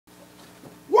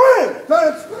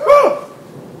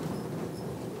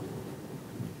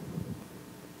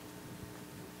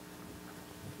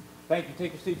Thank you.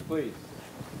 Take your seats, please.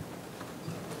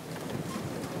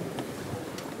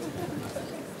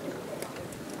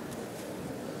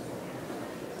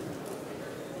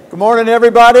 Good morning,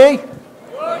 everybody. Good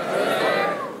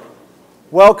morning.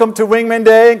 Welcome to Wingman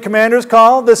Day and Commander's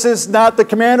Call. This is not the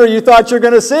commander you thought you were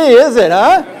going to see, is it,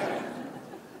 huh?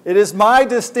 It is my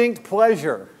distinct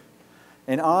pleasure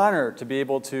and honor to be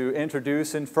able to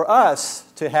introduce and for us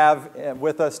to have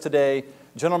with us today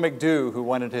General McDew, who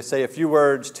wanted to say a few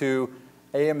words to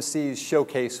AMC's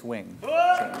Showcase Wing. The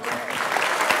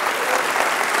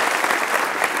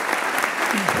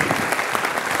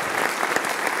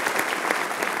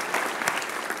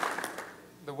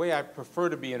way I prefer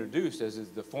to be introduced as is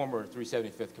the former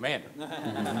 375th Commander.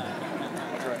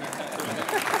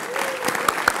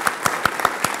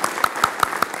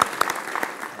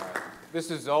 This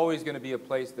is always going to be a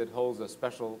place that holds a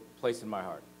special place in my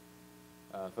heart.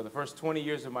 For the first 20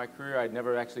 years of my career, I'd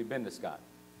never actually been to Scott.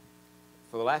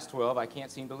 For the last 12, I can't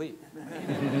seem to leave.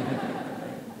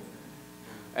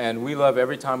 And we love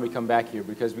every time we come back here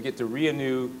because we get to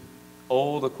renew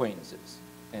old acquaintances.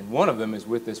 And one of them is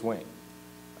with this wing.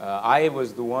 I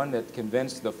was the one that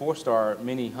convinced the 4-star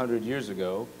many hundred years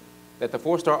ago that the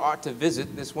 4-star ought to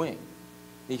visit this wing.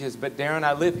 He says, but Darren,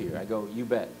 I live here. I go, you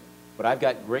bet. But I've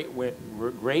got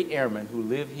great airmen who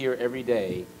live here every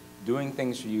day doing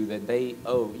things for you that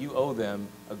you owe them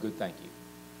a good thank you.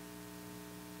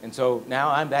 And so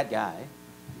now I'm that guy.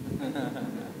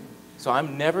 So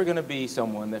I'm never going to be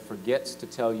someone that forgets to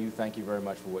tell you thank you very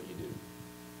much for what you do.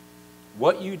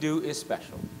 What you do is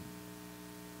special.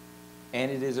 And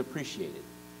it is appreciated,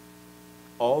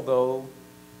 although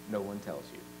no one tells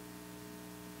you.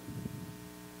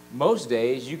 Most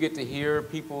days, you get to hear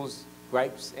people's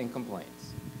gripes and complaints.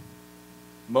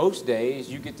 Most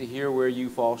days, you get to hear where you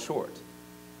fall short.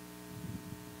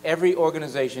 Every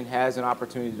organization has an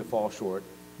opportunity to fall short.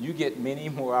 You get many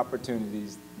more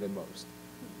opportunities than most.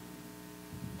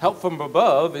 Help from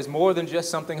above is more than just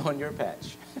something on your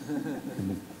patch.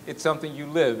 It's something you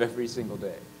live every single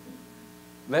day.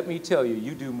 Let me tell you,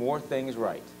 you do more things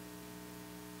right.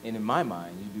 And in my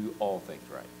mind, you do all things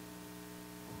right.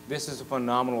 This is a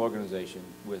phenomenal organization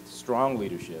with strong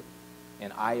leadership,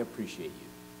 and I appreciate you.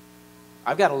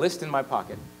 I've got a list in my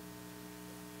pocket,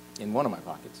 in one of my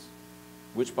pockets,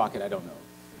 which pocket I don't know,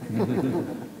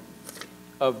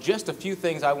 of just a few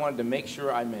things I wanted to make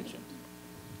sure I mentioned.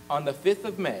 On the 5th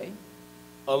of May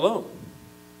alone,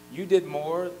 you did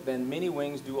more than many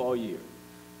wings do all year.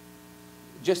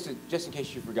 Just in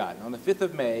case you've forgotten, on the 5th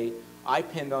of May, I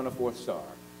pinned on a 4th star.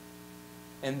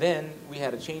 And then we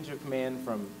had a change of command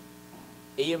from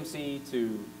AMC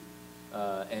to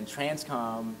and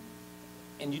Transcom,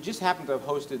 and you just happened to have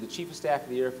hosted the Chief of Staff of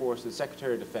the Air Force, the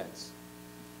Secretary of Defense,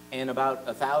 and about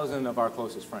 1,000 of our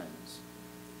closest friends,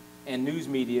 and news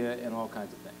media and all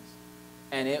kinds of things.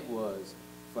 And it was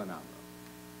phenomenal.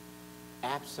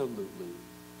 Absolutely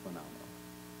phenomenal.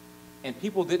 And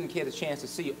people didn't get a chance to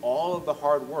see all of the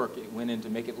hard work it went in to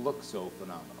make it look so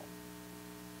phenomenal.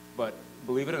 But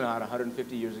believe it or not,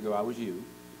 150 years ago, I was you.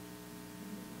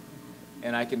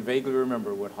 And I can vaguely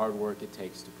remember what hard work it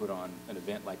takes to put on an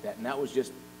event like that. And that was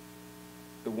just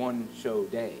the one show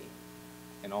day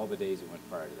and all the days that went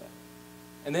prior to that.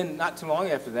 And then not too long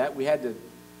after that, we had to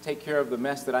take care of the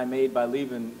mess that I made by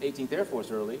leaving 18th Air Force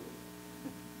early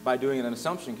by doing an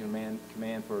assumption command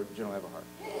for General Everhart.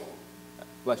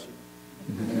 Bless you.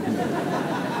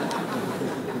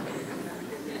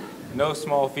 No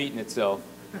small feat in itself.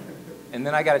 And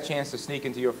then I got a chance to sneak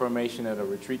into your formation at a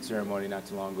retreat ceremony not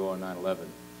too long ago on 9/11.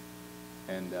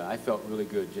 And I felt really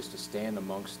good just to stand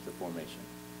amongst the formation.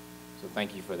 So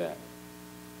thank you for that.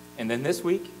 And then this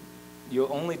week, you'll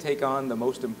only take on the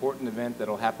most important event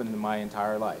that'll happen in my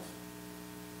entire life.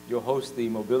 You'll host the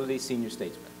Mobility Senior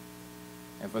Statesmen.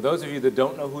 And for those of you that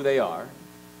don't know who they are,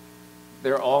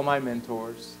 they're all my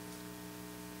mentors.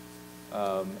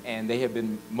 And they have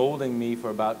been molding me for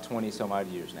about 20 some odd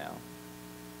years now.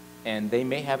 And they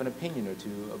may have an opinion or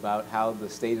two about how the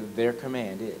state of their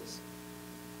command is.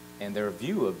 And their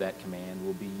view of that command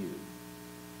will be you.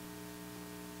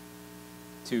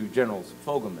 To Generals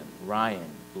Fogelman,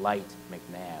 Ryan, Light,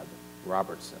 McNabb,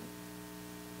 Robertson,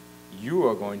 you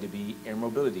are going to be Air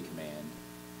Mobility Command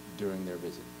during their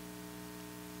visit.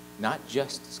 Not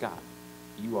just Scott,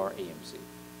 you are AMC.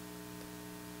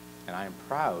 And I am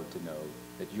proud to know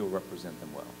that you'll represent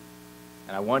them well.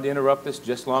 And I wanted to interrupt this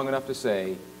just long enough to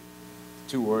say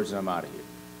 2 words and I'm out of here.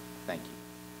 Thank you.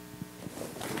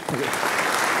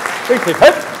 Thank you.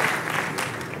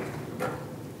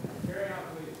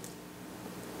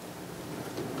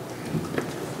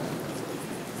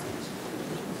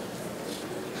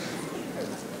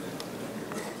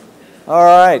 All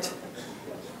right.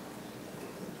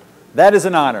 That is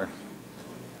an honor.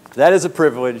 That is a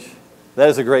privilege. That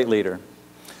is a great leader.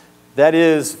 That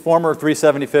is former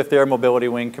 375th Air Mobility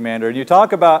Wing Commander. And we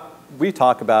talk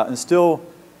about, and still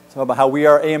talk about how we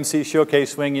are AMC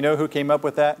Showcase Wing. You know who came up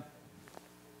with that?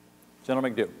 General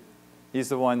McDew. He's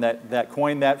the one that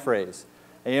coined that phrase,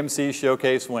 AMC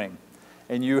Showcase Wing.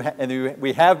 And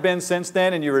we have been since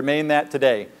then, and you remain that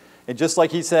today. And just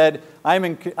like he said, I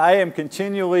am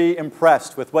continually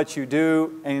impressed with what you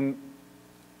do and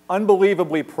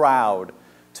unbelievably proud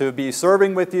to be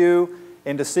serving with you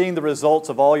and to seeing the results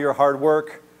of all your hard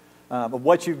work, of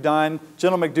what you've done.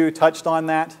 General McDew touched on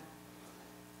that.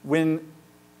 When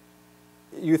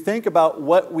you think about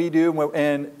what we do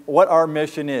and what our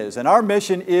mission is, and our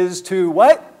mission is to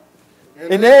what?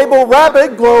 Enable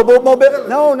rapid global mobility.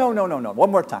 No.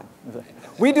 One more time.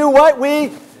 We do what?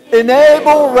 We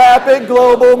enable rapid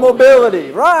global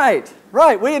mobility. Right.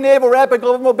 We enable rapid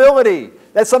global mobility.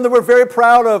 That's something we're very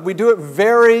proud of. We do it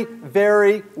very,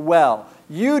 very well.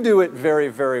 You do it very,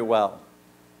 very well.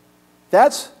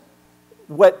 That's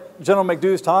what General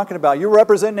McDew is talking about. You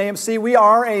represent AMC. We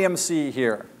are AMC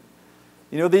here.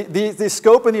 You know, the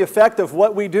scope and the effect of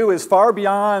what we do is far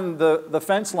beyond the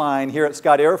fence line here at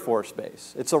Scott Air Force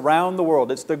Base. It's around the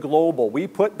world. It's the global. We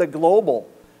put the global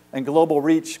and global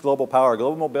reach, global power,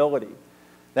 global mobility.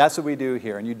 That's what we do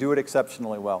here, and you do it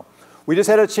exceptionally well. We just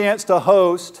had a chance to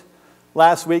host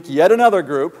last week yet another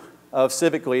group of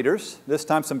civic leaders, this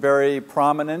time some very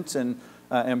prominent and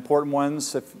important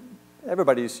ones.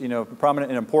 Everybody's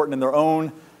prominent and important in their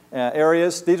own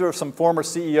areas. These are some former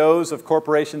CEOs of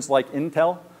corporations like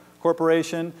Intel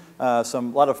Corporation, a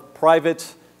lot of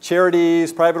private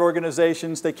charities, private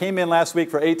organizations. They came in last week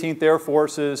for 18th Air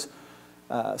Force's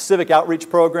civic outreach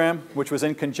program, which was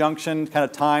in conjunction, kind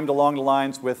of timed along the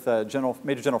lines with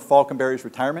Major General Falkenberry's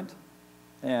retirement.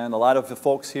 And a lot of the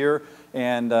folks here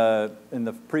and in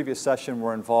the previous session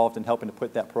were involved in helping to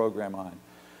put that program on.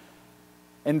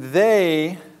 And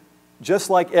they, just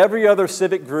like every other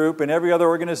civic group and every other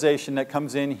organization that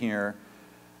comes in here,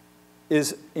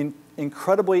 is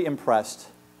incredibly impressed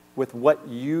with what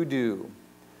you do.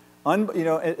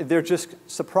 They're just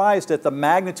surprised at the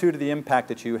magnitude of the impact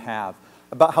that you have,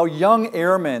 about how young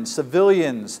airmen,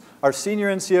 civilians, our senior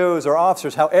NCOs, our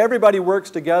officers, how everybody works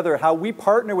together, how we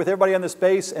partner with everybody on this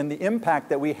base, and the impact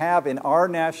that we have in our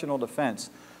national defense.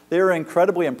 They are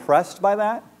incredibly impressed by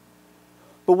that.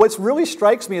 But what really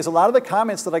strikes me is a lot of the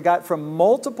comments that I got from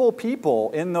multiple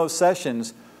people in those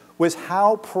sessions was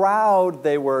how proud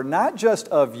they were, not just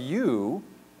of you,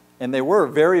 and they were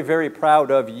very, very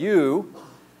proud of you,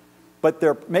 but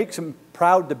it makes them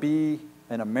proud to be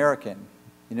an American.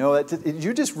 You know,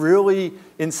 you just really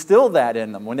instilled that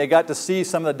in them when they got to see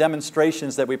some of the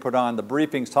demonstrations that we put on, the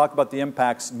briefings, talk about the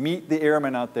impacts, meet the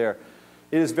airmen out there.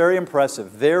 It is very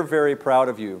impressive. They're very proud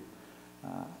of you.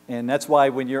 And that's why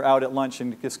when you're out at lunch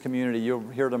in this community, you'll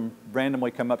hear them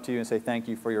randomly come up to you and say thank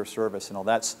you for your service and all.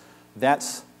 That's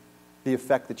the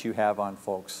effect that you have on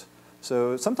folks.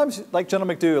 So sometimes, like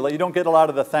General McDew, you don't get a lot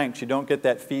of the thanks. You don't get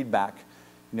that feedback.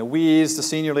 You know, we as the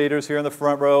senior leaders here in the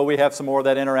front row, we have some more of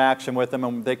that interaction with them,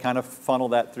 and they kind of funnel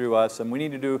that through us. And we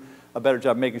need to do a better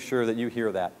job making sure that you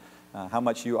hear that, how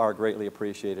much you are greatly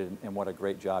appreciated and what a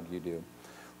great job you do.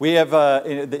 We have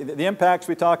the impacts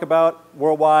we talk about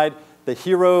worldwide, the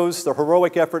heroes, the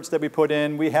heroic efforts that we put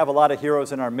in. We have a lot of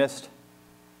heroes in our midst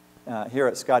here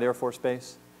at Scott Air Force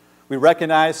Base. We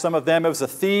recognize some of them. It was a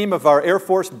theme of our Air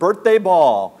Force birthday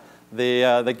ball,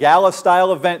 the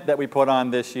gala-style event that we put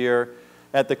on this year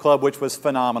at the club, which was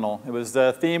phenomenal.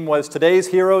 The theme was Today's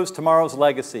Heroes, Tomorrow's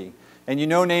Legacy. And you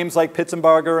know names like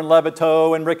Pitzenbarger and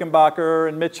Levitow and Rickenbacker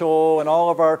and Mitchell and all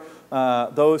of our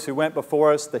those who went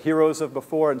before us, the heroes of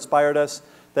before, inspired us,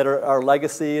 that are our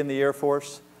legacy in the Air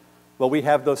Force. Well, we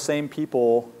have those same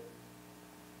people,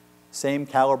 same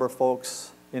caliber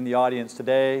folks in the audience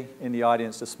today, in the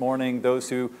audience this morning, those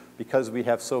who, because we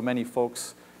have so many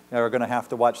folks, are going to have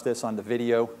to watch this on the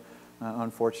video.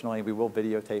 Unfortunately, we will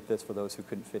videotape this for those who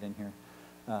couldn't fit in here.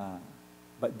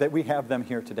 But that we have them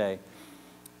here today.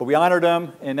 But we honored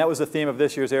them, and that was the theme of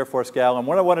this year's Air Force Gala. And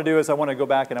what I want to do is I want to go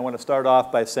back and I want to start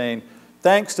off by saying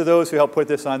thanks to those who helped put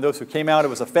this on, those who came out. It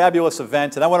was a fabulous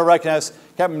event. And I want to recognize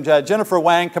Captain Jennifer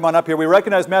Wang. Come on up here. We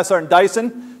recognize Master Sergeant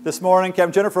Dyson this morning.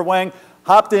 Captain Jennifer Wang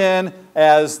hopped in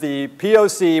as the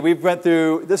POC. We went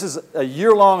through, this is a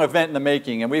year-long event in the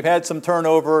making, and we've had some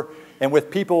turnover. And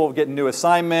with people getting new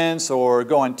assignments or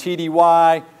going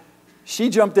TDY, she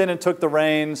jumped in and took the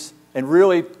reins and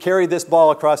really carried this ball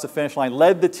across the finish line,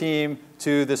 led the team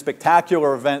to the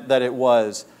spectacular event that it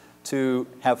was, to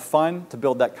have fun, to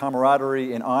build that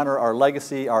camaraderie and honor our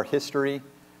legacy, our history.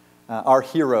 our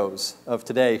heroes of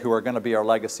today who are going to be our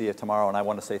legacy of tomorrow. And I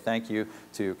want to say thank you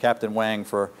to Captain Wang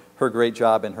for her great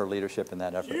job and her leadership in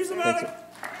that effort. Thank you.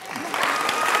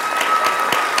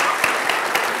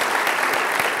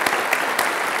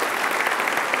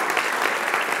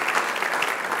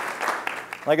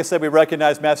 Like I said, we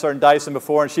recognized Master Sergeant Dyson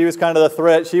before, and she was kind of the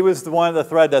thread. She was the one of the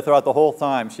thread that throughout the whole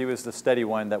time. She was the steady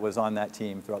one that was on that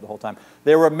team throughout the whole time.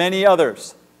 There were many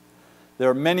others. There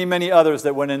were many, many others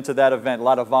that went into that event. A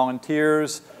lot of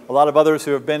volunteers, a lot of others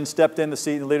who have stepped in to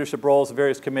seat in leadership roles of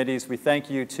various committees. We thank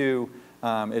you too.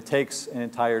 It takes an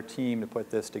entire team to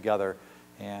put this together,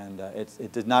 and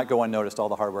it did not go unnoticed, all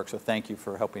the hard work. So thank you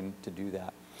for helping to do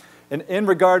that. And in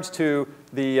regards to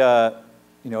the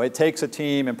it takes a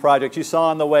team and projects. You saw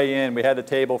on the way in, we had a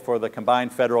table for the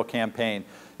combined federal campaign.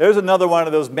 There's another one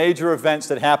of those major events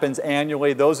that happens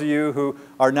annually. Those of you who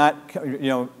are not,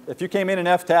 if you came in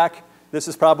FTAC, this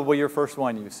is probably your first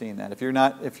one you've seen that. If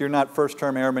you're not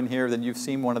first-term airman here, then you've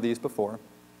seen one of these before.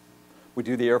 We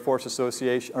do the Air Force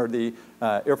Association, or the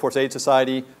Air Force Aid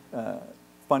Society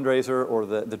fundraiser, or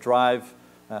the drive,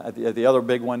 the other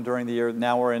big one during the year.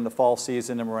 Now we're in the fall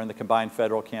season, and we're in the combined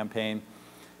federal campaign.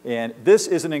 And this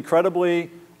is an incredibly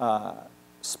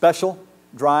special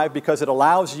drive because it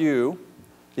allows you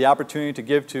the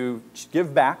opportunity to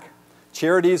give back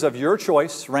charities of your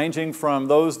choice, ranging from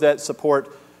those that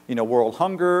support world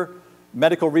hunger,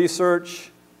 medical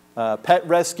research, pet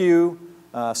rescue,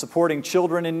 supporting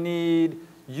children in need,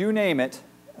 you name it.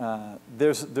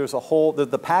 There's a whole,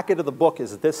 the packet of the book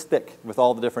is this thick with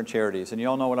all the different charities, and you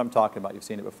all know what I'm talking about. You've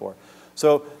seen it before.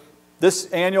 So this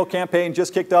annual campaign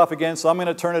just kicked off again, so I'm going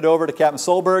to turn it over to Captain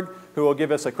Solberg, who will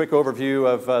give us a quick overview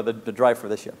of the drive for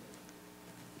this year.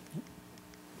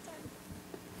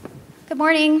 Good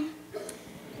morning.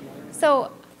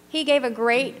 So he gave a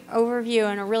great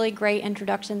overview and a really great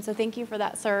introduction, so thank you for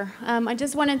that, sir. I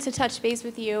just wanted to touch base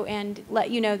with you and let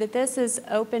you know that this is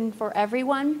open for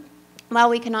everyone. While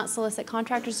we cannot solicit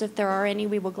contractors, if there are any,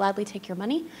 we will gladly take your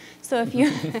money. So if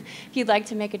you'd like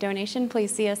to make a donation,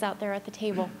 please see us out there at the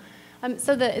table.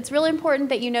 It's really important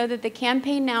that you know that the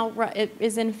campaign now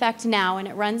is in effect now, and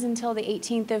it runs until the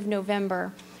 18th of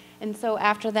November. And so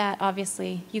after that,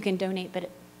 obviously, you can donate, but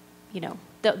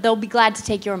they'll be glad to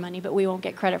take your money, but we won't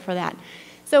get credit for that.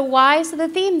 So why? So the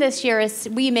theme this year is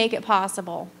We Make It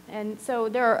Possible. And so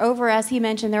there are over, as he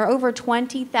mentioned, there are over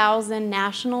 20,000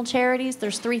 national charities.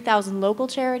 There's 3,000 local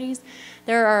charities.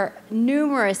 There are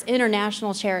numerous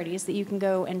international charities that you can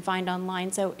go and find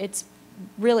online. So it's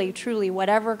really, truly,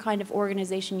 whatever kind of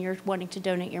organization you're wanting to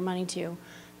donate your money to,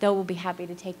 they will be happy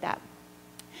to take that.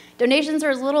 Donations are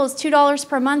as little as $2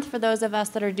 per month for those of us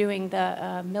that are doing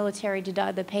the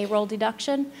the payroll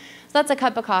deduction. So that's a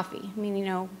cup of coffee. I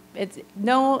mean, it's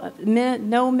no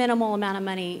minimal amount of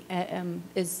money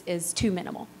is too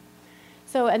minimal.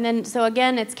 So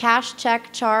again, it's cash,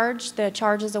 check, charge. The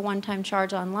charge is a one-time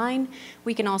charge online.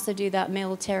 We can also do that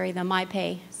military, the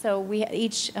MyPay. So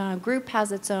each group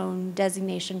has its own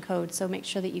designation code, so make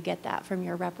sure that you get that from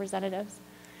your representatives.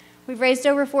 We've raised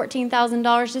over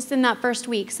 $14,000 just in that first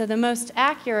week. So the most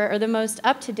accurate or the most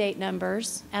up-to-date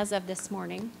numbers as of this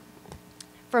morning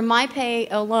for MyPay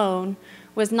alone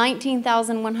was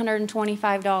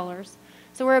 $19,125.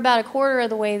 So we're about a quarter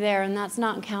of the way there, and that's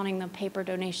not counting the paper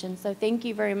donations. So thank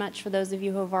you very much for those of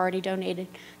you who have already donated.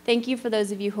 Thank you for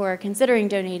those of you who are considering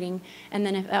donating. And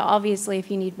then obviously, if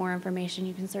you need more information,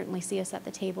 you can certainly see us at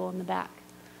the table in the back.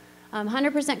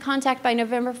 100% contact by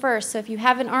November 1st. So if you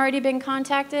haven't already been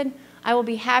contacted, I will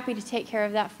be happy to take care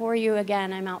of that for you.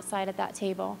 Again, I'm outside at that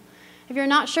table. If you're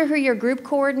not sure who your group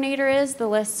coordinator is, the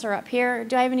lists are up here.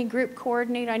 Do I have any group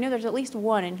coordinator? I know there's at least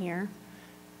one in here.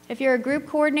 If you're a group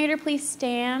coordinator, please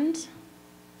stand.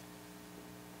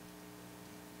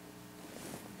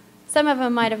 Some of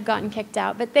them might have gotten kicked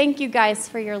out, but thank you guys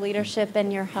for your leadership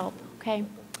and your help, okay?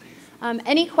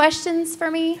 Any questions for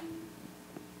me?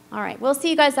 All right, we'll see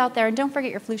you guys out there, and don't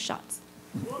forget your flu shots.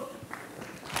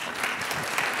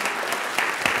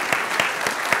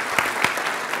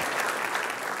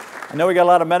 I know we got a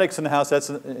lot of medics in the house.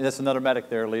 That's another medic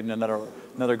there leading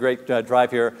another great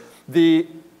drive here. The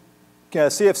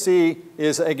CFC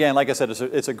is, again, like I said,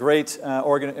 it's a great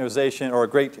organization or a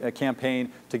great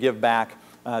campaign to give back,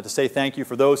 to say thank you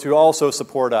for those who also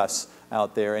support us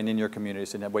out there and in your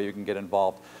communities, and that way you can get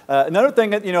involved. Another thing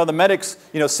that, the medics,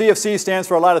 CFC stands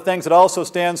for a lot of things. It also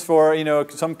stands for,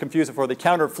 some confuse it for the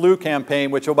Counter Flu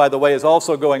campaign, which, oh, by the way, is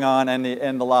also going on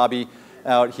in the lobby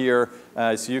out here.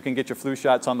 So you can get your flu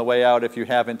shots on the way out if you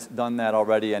haven't done that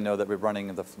already. I know that we're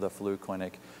running the flu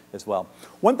clinic as well.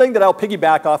 One thing that I'll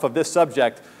piggyback off of this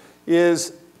subject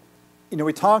is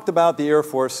we talked about the Air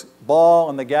Force Ball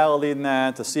and the gala leading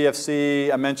that, the CFC,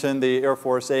 I mentioned the Air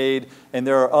Force Aid, and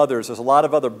there are others. There's a lot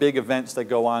of other big events that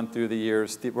go on through the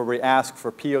years where we ask for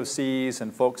POCs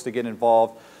and folks to get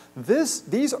involved.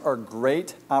 These are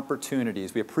great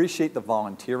opportunities. We appreciate the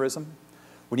volunteerism.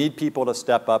 We need people to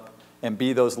step up and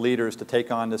be those leaders to take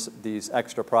on these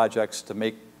extra projects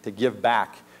to give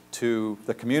back to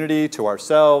the community, to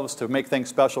ourselves, to make things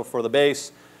special for the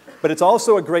base. But it's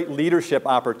also a great leadership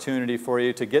opportunity for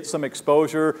you to get some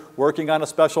exposure, working on a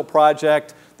special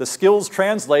project. The skills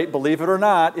translate, believe it or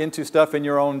not, into stuff in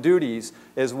your own duties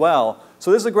as well.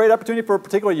 So this is a great opportunity for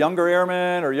particularly younger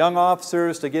airmen or young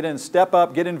officers to get in, step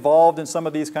up, get involved in some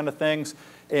of these kind of things.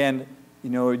 And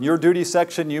in your duty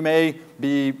section, you may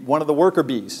be one of the worker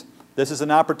bees. This is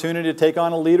an opportunity to take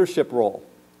on a leadership role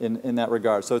in that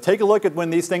regard. So take a look at when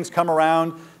these things come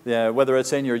around, whether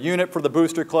it's in your unit for the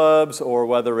booster clubs or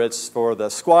whether it's for the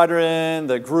squadron,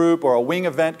 the group, or a wing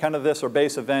event, kind of this, or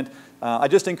base event. I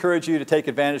just encourage you to take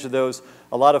advantage of those.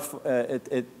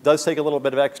 It does take a little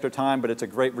bit of extra time, but it's a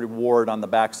great reward on the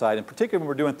backside. And particularly when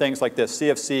we're doing things like this,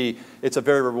 CFC, it's a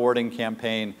very rewarding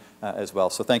campaign as well.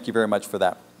 So thank you very much for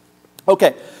that.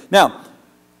 Okay, now,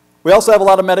 we also have a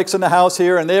lot of medics in the house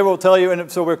here, and they will tell you,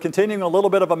 and so we're continuing a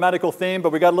little bit of a medical theme,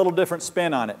 but we got a little different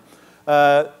spin on it.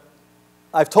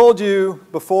 I've told you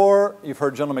before, you've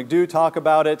heard General McDough talk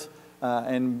about it,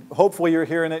 and hopefully you're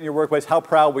hearing it in your workplace, how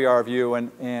proud we are of you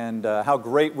and how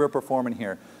great we're performing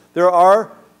here. There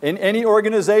are, in any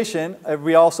organization,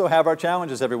 we also have our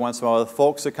challenges every once in a while,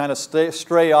 folks that kind of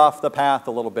stray off the path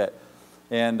a little bit.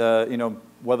 And,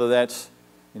 whether that's,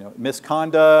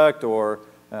 misconduct or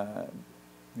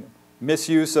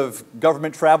misuse of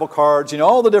government travel cards,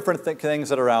 all the different things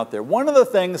that are out there. One of the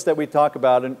things that we talk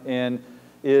about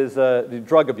is the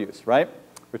drug abuse, right?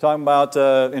 We're talking about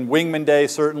in Wingman Day,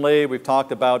 certainly. We've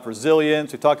talked about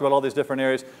resilience. We've talked about all these different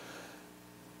areas.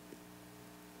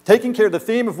 Taking care, the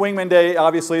theme of Wingman Day,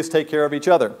 obviously, is take care of each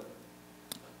other.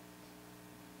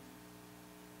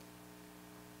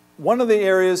 One of the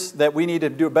areas that we need to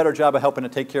do a better job of helping to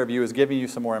take care of you is giving you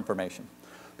some more information.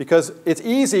 Because it's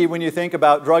easy when you think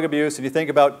about drug abuse and you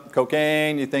think about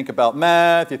cocaine, you think about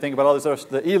meth, you think about all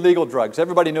the illegal drugs.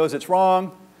 Everybody knows it's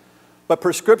wrong, but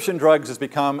prescription drugs has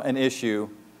become an issue.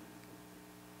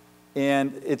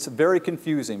 And it's very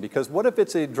confusing because what if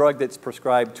it's a drug that's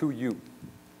prescribed to you?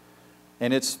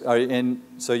 And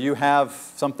so you have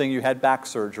something, you had back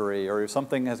surgery or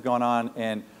something has gone on,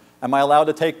 and am I allowed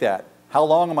to take that? How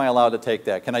long am I allowed to take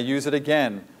that? Can I use it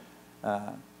again?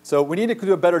 So we need to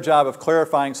do a better job of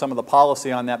clarifying some of the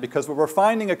policy on that, because what we're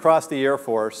finding across the Air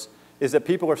Force is that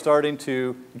people are starting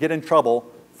to get in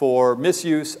trouble for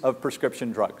misuse of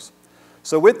prescription drugs.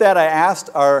 So with that, I asked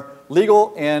our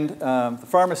legal and the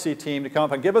pharmacy team to come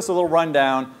up and give us a little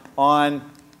rundown on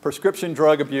prescription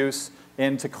drug abuse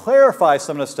and to clarify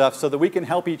some of the stuff so that we can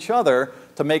help each other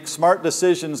to make smart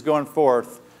decisions going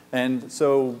forth, and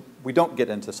so we don't get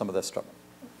into some of this trouble.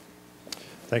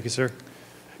 Thank you, sir.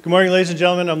 Good morning, ladies and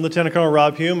gentlemen. I'm Lieutenant Colonel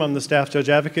Rob Hume. I'm the Staff Judge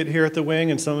Advocate here at the Wing,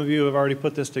 and some of you have already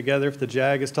put this together. If the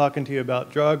JAG is talking to you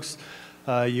about drugs,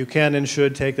 you can and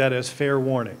should take that as fair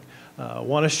warning. I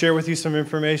want to share with you some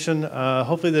information,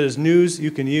 hopefully that is news you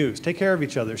can use. Take care of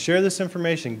each other. Share this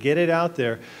information. Get it out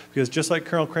there, because just like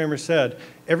Colonel Kramer said,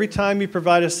 every time you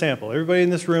provide a sample, everybody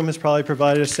in this room has probably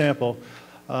provided a sample,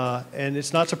 and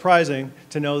it's not surprising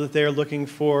to know that they are looking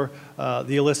for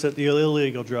the illicit, the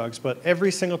illegal drugs, but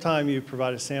every single time you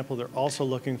provide a sample, they're also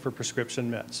looking for prescription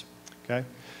meds, okay?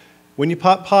 When you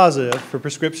pop positive for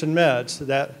prescription meds,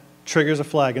 that triggers a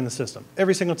flag in the system.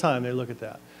 Every single time they look at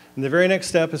that. And the very next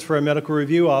step is for a medical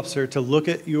review officer to look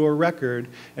at your record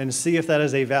and see if that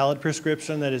is a valid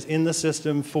prescription that is in the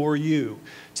system for you,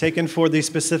 taken for the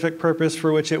specific purpose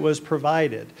for which it was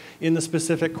provided, in the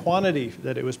specific quantity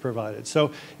that it was provided.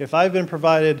 So if I've been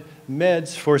provided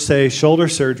meds for, say, shoulder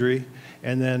surgery,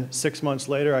 and then 6 months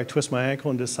later I twist my ankle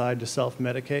and decide to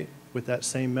self-medicate with that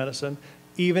same medicine,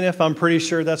 even if I'm pretty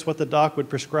sure that's what the doc would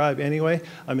prescribe anyway,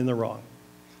 I'm in the wrong.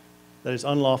 That is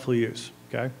unlawful use,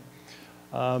 okay?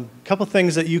 A couple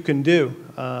things that you can do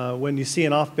when you see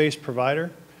an off-base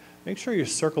provider. Make sure you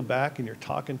circle back and you're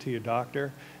talking to your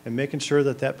doctor and making sure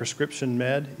that that prescription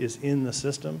med is in the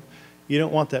system. You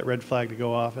don't want that red flag to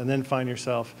go off and then find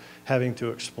yourself having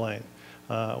to explain.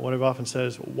 What I've often said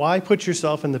is, why put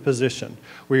yourself in the position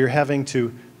where you're having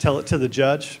to tell it to the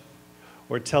judge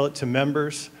or tell it to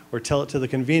members or tell it to the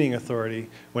convening authority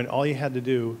when all you had to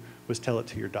do was tell it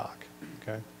to your doc,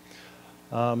 okay?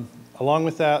 Along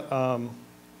with that,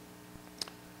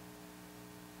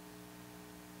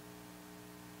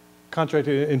 contrary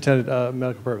to intended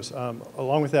medical purpose.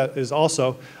 Along with that is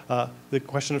also the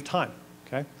question of time.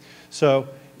 okay? So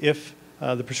if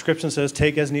the prescription says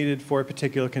take as needed for a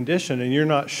particular condition and you're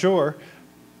not sure,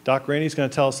 Doc Rainey's going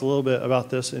to tell us a little bit about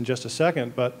this in just a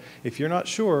second, but if you're not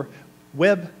sure,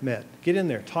 WebMed, get in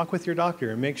there, talk with your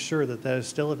doctor and make sure that that is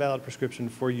still a valid prescription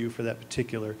for you for that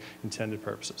particular intended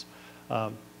purposes.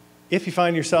 If you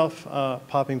find yourself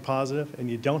popping positive and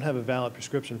you don't have a valid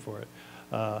prescription for it,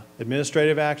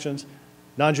 administrative actions,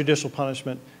 non-judicial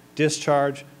punishment,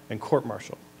 discharge, and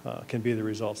court-martial can be the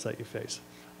results that you face.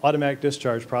 Automatic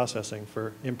discharge processing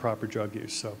for improper drug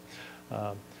use. So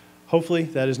hopefully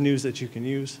that is news that you can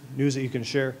use, news that you can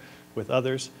share with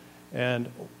others. And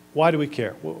why do we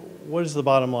care? What is the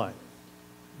bottom line?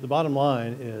 The bottom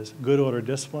line is good order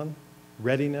discipline,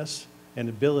 readiness, and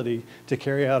ability to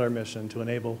carry out our mission to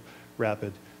enable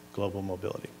rapid global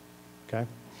mobility. Okay?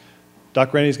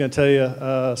 Doc Rainey is going to tell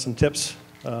you some tips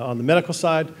on the medical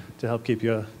side to help keep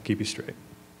you straight.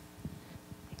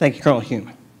 Thank you, Colonel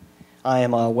Hume. I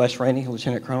am Wes Rainey,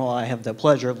 Lieutenant Colonel. I have the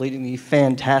pleasure of leading the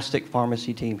fantastic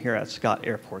pharmacy team here at Scott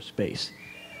Air Force Base.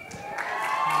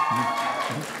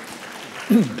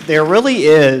 There really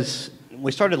is,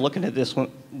 we started looking at this one,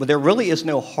 but there really is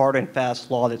no hard and fast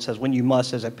law that says when you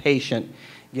must, as a patient,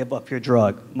 give up your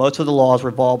drug. Most of the laws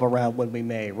revolve around when we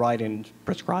may, write and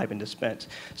prescribe and dispense.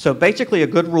 So basically a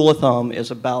good rule of thumb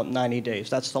is about 90 days.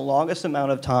 That's the longest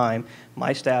amount of time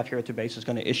my staff here at the base is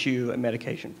going to issue a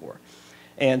medication for.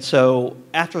 And so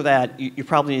after that, you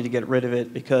probably need to get rid of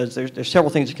it because there's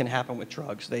several things that can happen with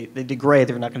drugs. They degrade,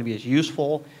 they're not going to be as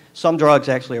useful. Some drugs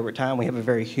actually over time, we have a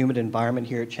very humid environment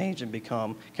here, change and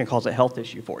can cause a health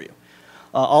issue for you.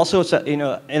 Also, it's in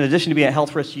addition to being a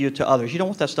health risk to you to others, you don't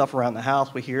want that stuff around the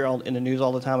house. We hear in the news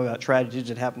all the time about tragedies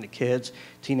that happen to kids.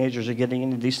 Teenagers are getting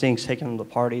into these things, taking them to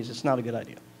parties. It's not a good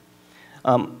idea.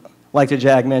 Like the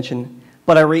JAG mentioned,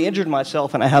 but I re-injured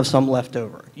myself and I have some left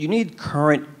over. You need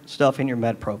current stuff in your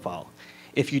med profile.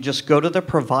 If you just go to the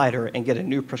provider and get a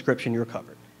new prescription, you're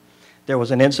covered. There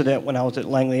was an incident when I was at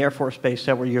Langley Air Force Base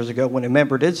several years ago when a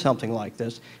member did something like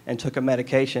this and took a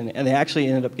medication, and they actually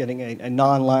ended up getting a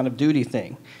non-line of duty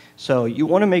thing. So you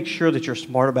want to make sure that you're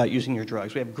smart about using your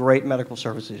drugs. We have great medical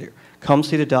services here. Come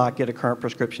see the doc, get a current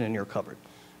prescription, and you're covered.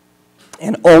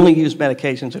 And only use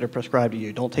medications that are prescribed to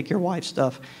you. Don't take your wife's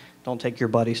stuff. Don't take your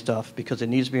buddy's stuff because it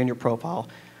needs to be in your profile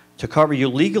to cover you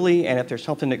legally, and if there's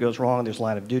something that goes wrong, there's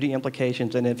line of duty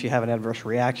implications, and if you have an adverse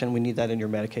reaction, we need that in your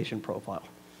medication profile.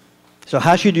 So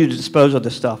how should you dispose of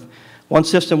this stuff? One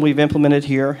system we've implemented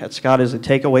here at Scott is the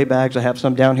takeaway bags. I have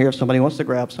some down here if somebody wants to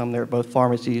grab some. They're at both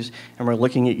pharmacies, and we're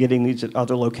looking at getting these at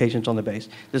other locations on the base.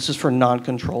 This is for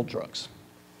non-controlled drugs.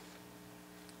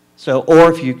 So,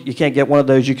 or if you can't get one of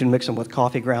those, you can mix them with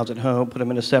coffee grounds at home, put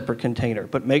them in a separate container.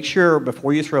 But make sure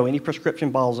before you throw any prescription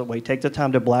bottles away, take the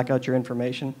time to black out your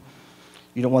information.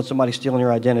 You don't want somebody stealing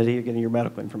your identity or getting your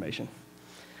medical information.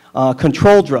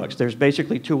 Controlled drugs. There's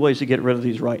basically two ways to get rid of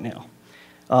these right now.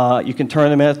 You can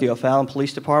turn them in at the O'Fallon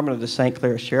Police Department or the St.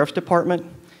 Clair Sheriff's Department.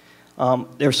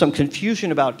 There's some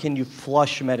confusion about can you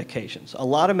flush medications. A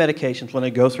lot of medications, when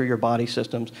they go through your body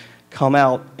systems, come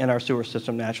out in our sewer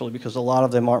system naturally because a lot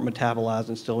of them aren't metabolized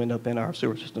and still end up in our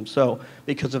sewer system. So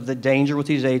because of the danger with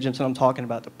these agents, and I'm talking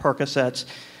about the Percocets,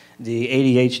 the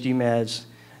ADHD meds,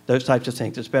 those types of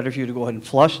things, it's better for you to go ahead and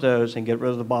flush those and get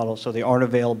rid of the bottles so they aren't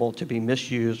available to be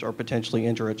misused or potentially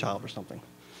injure a child or something.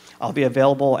 I'll be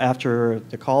available after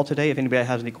the call today if anybody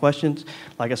has any questions.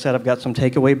 Like I said, I've got some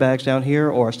takeaway bags down here,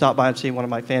 or stop by and see one of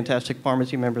my fantastic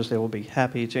pharmacy members. They will be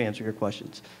happy to answer your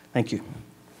questions. Thank you.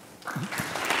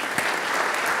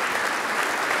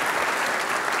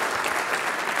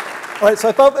 All right, so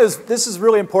I thought this is a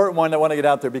really important one I want to get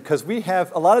out there because we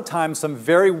have a lot of times some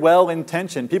very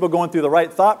well-intentioned people going through the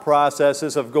right thought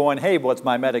processes of going, hey, what's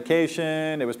my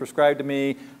medication? It was prescribed to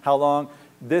me. How long?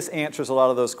 This answers a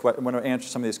lot of those questions. I want to answer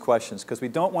some of these questions because we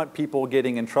don't want people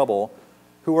getting in trouble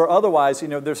who are otherwise,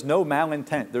 there's no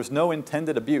malintent. There's no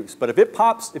intended abuse. But if it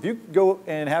pops, if you go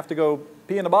and have to go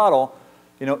pee in a bottle,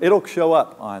 it'll show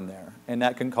up on there. And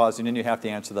that can cause, and then you have to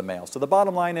answer the mail. So the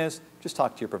bottom line is just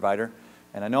talk to your provider.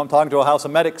 And I know I'm talking to a house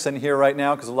of medics in here right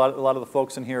now because a lot of the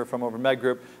folks in here are from over Med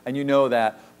Group, and you know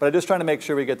that. But I'm just trying to make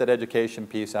sure we get that education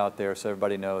piece out there so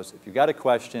everybody knows if you've got a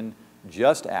question,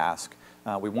 just ask.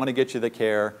 We want to get you the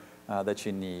care that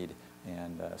you need,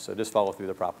 and so just follow through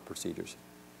the proper procedures.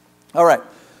 All right,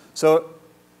 so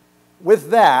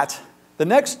with that, the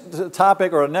next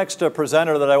topic or next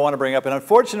presenter that I want to bring up, and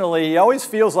unfortunately he always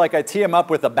feels like I tee him up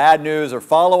with the bad news or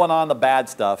following on the bad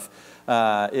stuff.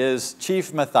 is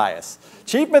Chief Matthias.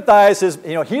 Chief Matthias is,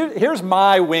 here's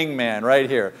my wingman right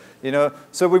here.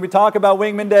 So when we talk about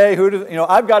Wingman Day,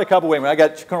 I've got a couple wingmen. I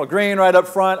got Colonel Green right up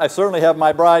front. I certainly have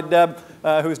my bride, Deb,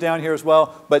 who's down here as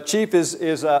well. But Chief is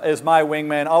my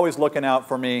wingman, always looking out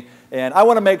for me. And I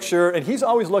want to make sure, and he's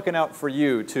always looking out for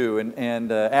you too,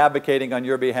 and advocating on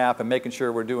your behalf and making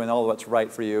sure we're doing all what's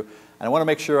right for you. And I want to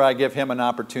make sure I give him an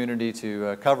opportunity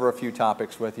to cover a few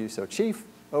topics with you. So Chief,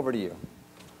 over to you.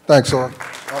 Thanks, sir.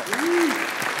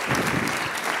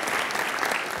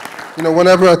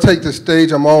 Whenever I take the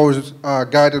stage, I'm always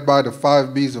guided by the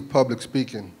 5 B's of public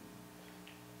speaking.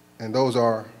 And those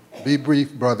are, be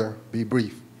brief, brother, be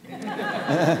brief.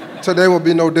 Today will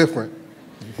be no different.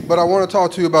 But I want to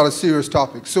talk to you about a serious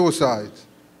topic, suicides.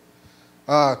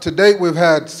 To date, we've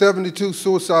had 72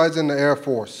 suicides in the Air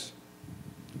Force.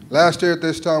 Last year at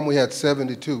this time, we had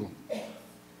 72.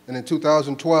 And in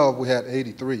 2012, we had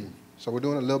 83. So we're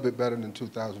doing a little bit better than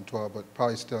 2012, but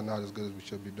probably still not as good as we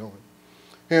should be doing.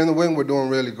 Here in the wing, we're doing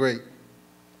really great.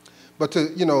 But to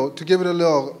give it a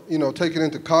little, take it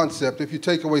into concept, if you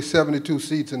take away 72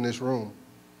 seats in this room,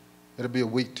 it'll be a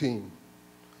weak team.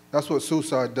 That's what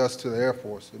suicide does to the Air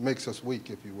Force. It makes us weak,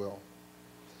 if you will.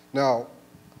 Now,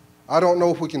 I don't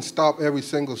know if we can stop every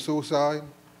single suicide,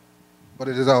 but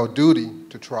it is our duty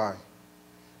to try.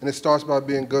 And it starts by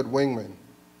being good wingmen,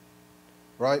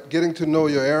 right? Getting to know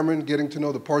your airmen, getting to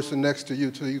know the person next to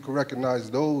you so you can recognize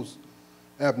those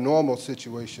abnormal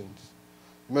situations.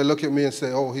 You may look at me and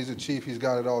say, oh, he's a chief, he's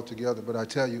got it all together, but I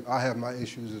tell you, I have my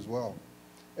issues as well.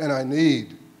 And I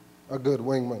need a good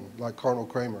wingman like Colonel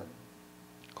Kramer,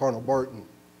 Colonel Burton,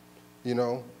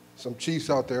 some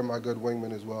chiefs out there, my good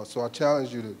wingmen as well. So I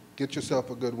challenge you to get yourself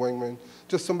a good wingman,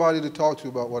 just somebody to talk to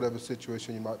about whatever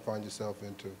situation you might find yourself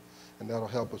into, and that'll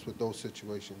help us with those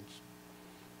situations.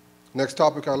 Next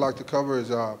topic I'd like to cover is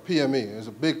PME. There's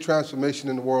a big transformation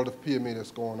in the world of PME that's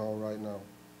going on right now.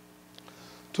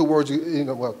 2 words,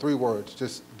 3 words,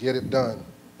 just get it done.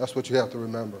 That's what you have to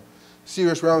remember.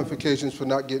 Serious ramifications for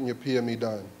not getting your PME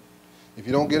done. If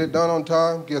you don't get it done on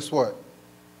time, guess what?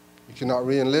 You cannot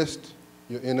re-enlist,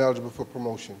 you're ineligible for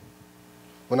promotion.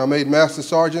 When I made Master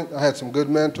Sergeant, I had some good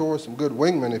mentors, some good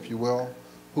wingmen, if you will,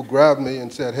 who grabbed me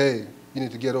and said, hey, you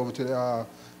need to get over to the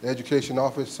education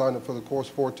office, sign up for the course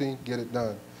 14, get it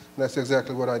done. And that's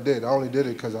exactly what I did. I only did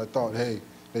it because I thought, hey,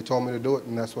 they told me to do it,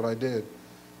 and that's what I did.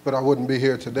 But I wouldn't be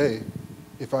here today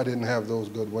if I didn't have those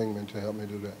good wingmen to help me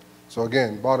do that. So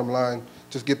again, bottom line,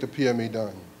 just get the PME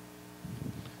done.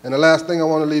 And the last thing I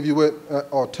want to leave you with,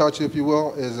 or touch if you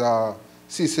will, is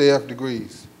CCAF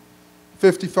degrees.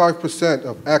 55%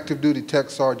 of active duty tech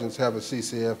sergeants have a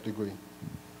CCAF degree.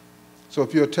 So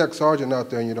if you're a tech sergeant out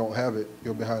there and you don't have it,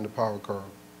 you're behind the power curve.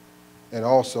 And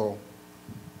also,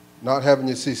 not having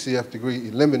your CCF degree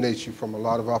eliminates you from a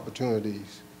lot of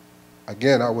opportunities.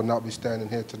 Again, I would not be standing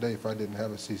here today if I didn't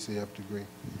have a CCF degree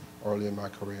early in my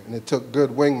career. And it took good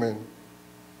wingmen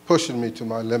pushing me to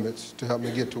my limits to help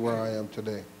me get to where I am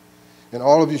today. And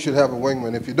all of you should have a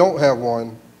wingman. If you don't have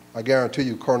one, I guarantee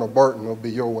you Colonel Burton will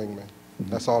be your wingman.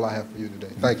 That's all I have for you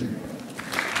today. Thank you.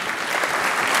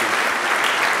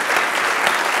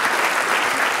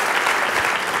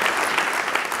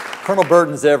 Colonel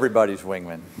Burton's everybody's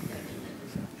wingman.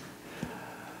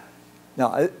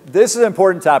 Now, this is an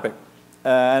important topic,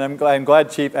 and I'm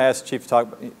glad Chief asked Chief to talk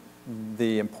about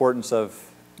the importance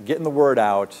of getting the word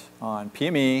out on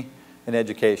PME and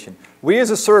education. We as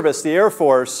a service, the Air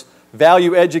Force,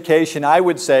 value education, I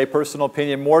would say, personal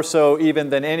opinion, more so even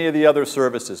than any of the other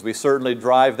services. We certainly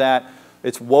drive that.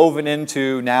 It's woven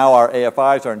into now our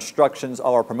AFIs, our instructions,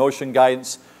 all our promotion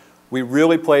guidance. We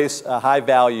really place a high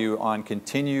value on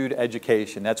continued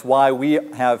education. That's why we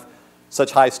have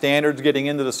such high standards getting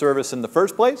into the service in the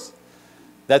first place.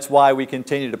 That's why we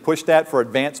continue to push that for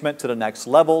advancement to the next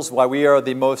levels, why we are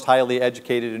the most highly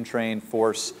educated and trained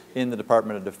force in the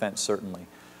Department of Defense, certainly.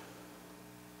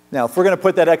 Now, if we're going to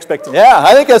put that expectation, yeah,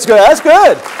 I think that's good. That's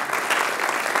good.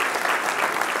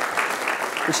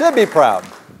 We should be proud.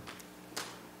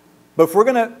 But if we're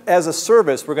going to, as a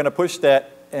service, we're going to push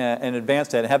that and advance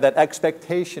that and have that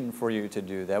expectation for you to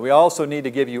do that. We also need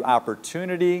to give you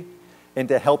opportunity and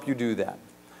to help you do that.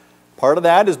 Part of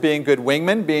that is being good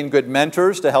wingmen, being good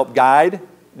mentors to help guide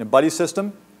in a buddy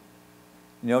system.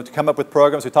 To come up with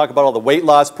programs. We talk about all the weight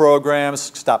loss programs,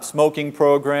 stop smoking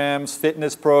programs,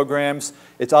 fitness programs.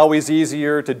 It's always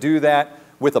easier to do that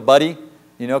with a buddy,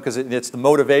 because it's the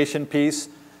motivation piece.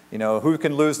 Who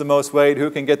can lose the most weight, who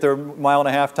can get their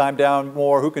mile-and-a-half time down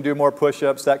more, who can do more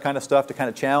push-ups, that kind of stuff to kind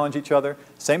of challenge each other.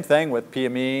 Same thing with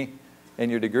PME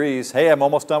and your degrees. Hey, I'm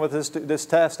almost done with this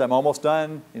test. I'm almost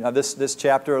done, this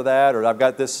chapter or that, or I've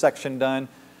got this section done.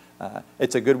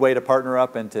 It's a good way to partner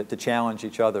up and to challenge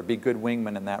each other, be good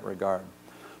wingmen in that regard.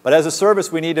 But as a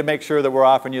service, we need to make sure that we're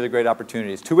offering you the great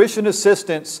opportunities. Tuition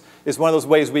assistance is one of those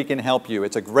ways we can help you.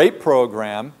 It's a great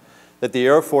program that the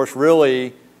Air Force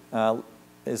really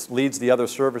leads the other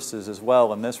services as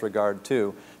well in this regard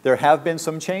too. There have been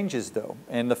some changes though,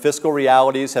 and the fiscal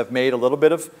realities have made a little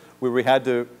bit of where we had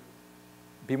to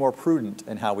be more prudent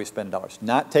in how we spend dollars.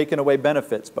 Not taking away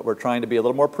benefits, but we're trying to be a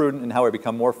little more prudent in how we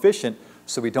become more efficient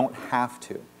so we don't have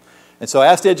to. And so I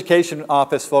asked the Education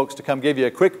Office folks to come give you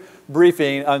a quick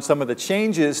briefing on some of the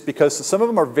changes because some of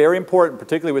them are very important,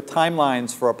 particularly with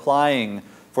timelines for applying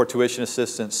for tuition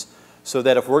assistance, so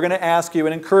that if we're going to ask you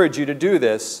and encourage you to do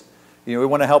this, we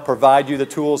want to help provide you the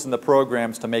tools and the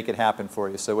programs to make it happen for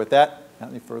you. So with that,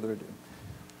 without any further ado.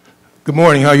 Good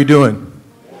morning. How are you doing?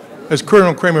 As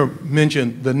Colonel Kramer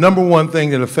mentioned, the number one thing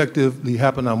that effectively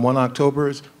happened on 1 October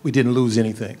is we didn't lose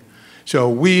anything. So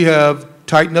we have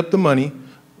tightened up the money,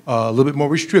 a little bit more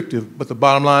restrictive, but the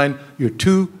bottom line, your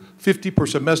 $250 per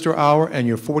semester hour and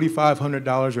your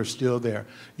 $4,500 are still there.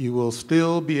 You will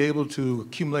still be able to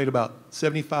accumulate about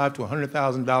 $75,000 to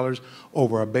 $100,000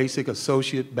 over a basic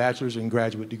associate, bachelor's, and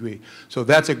graduate degree. So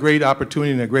that's a great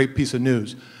opportunity and a great piece of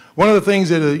news. One of the things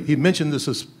that he mentioned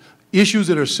is issues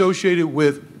that are associated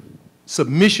with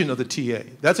submission of the TA.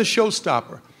 That's a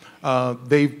showstopper.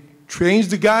 They've changed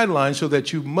the guidelines so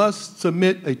that you must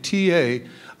submit a TA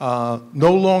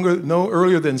no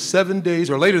earlier than 7 days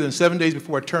or later than 7 days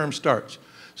before a term starts.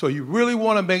 So you really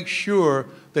want to make sure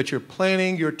that you're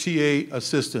planning your TA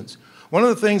assistance. One of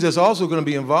the things that's also going to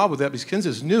be involved with that, because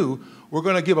it's new, we're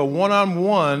going to give a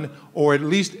one-on-one or at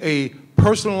least a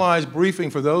personalized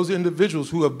briefing for those individuals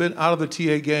who have been out of the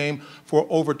TA game for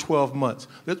over 12 months.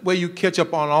 That way you catch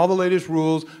up on all the latest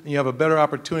rules and you have a better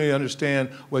opportunity to understand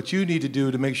what you need to do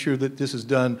to make sure that this is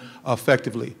done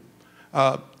effectively.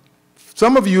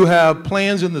 Some of you have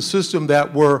plans in the system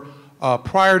that were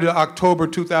prior to October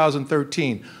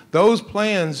 2013. Those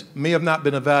plans may have not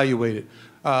been evaluated.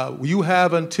 You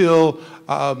have until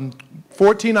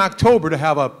 14 October to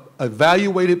have an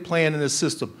evaluated plan in the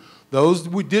system. Those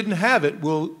who didn't have it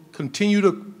will continue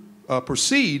to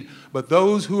proceed, but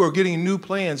those who are getting new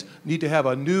plans need to have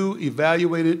a new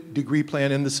evaluated degree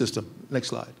plan in the system. Next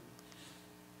slide.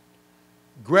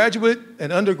 Graduate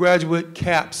and undergraduate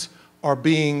caps are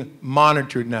being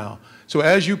monitored now. So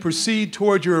as you proceed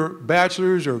toward your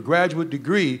bachelor's or graduate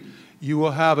degree, you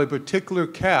will have a particular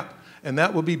cap, and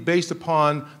that will be based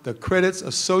upon the credits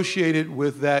associated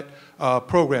with that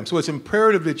program. So it's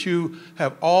imperative that you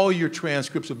have all your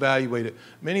transcripts evaluated.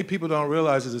 Many people don't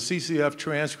realize that the CCF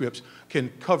transcripts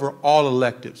can cover all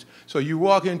electives. So you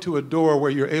walk into a door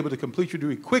where you're able to complete your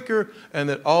degree quicker and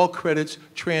that all credits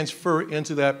transfer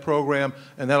into that program,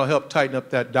 and that'll help tighten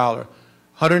up that dollar.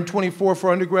 124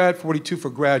 for undergrad, 42 for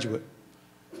graduate.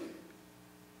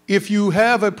 If you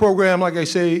have a program, like I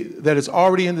say, that is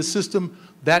already in the system,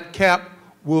 that cap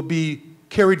will be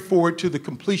carried forward to the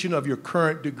completion of your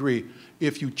current degree.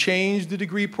 If you change the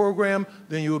degree program,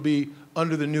 then you will be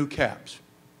under the new caps.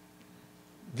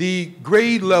 The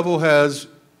grade level has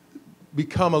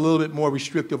become a little bit more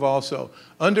restrictive also.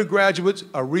 Undergraduates,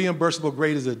 a reimbursable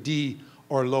grade is a D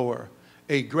or lower.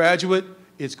 A graduate,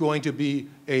 it's going to be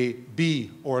a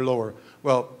B or lower.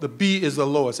 Well, the B is the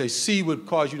lowest. A C would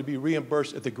cause you to be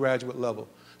reimbursed at the graduate level.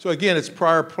 So again, it's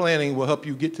prior planning will help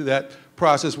you get to that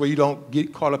process where you don't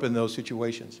get caught up in those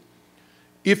situations.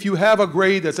 If you have a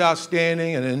grade that's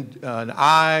outstanding, an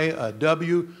I, a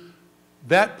W,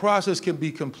 that process can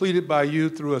be completed by you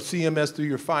through a CMS through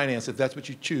your finance, if that's what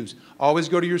you choose. Always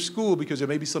go to your school because there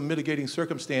may be some mitigating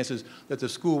circumstances that the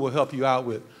school will help you out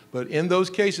with. But in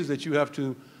those cases that you have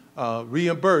to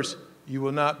reimburse, you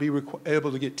will not be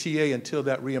able to get TA until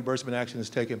that reimbursement action has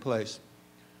taken place.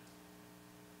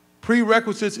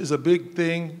 Prerequisites is a big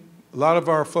thing. A lot of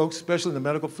our folks, especially in the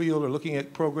medical field, are looking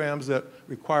at programs that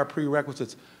require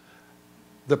prerequisites.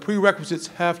 The prerequisites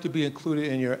have to be included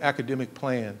in your academic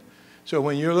plan. So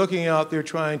when you're looking out there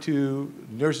trying to,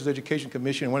 Nurses Education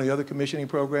Commission and one of the other commissioning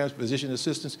programs, physician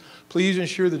assistants, please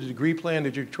ensure that the degree plan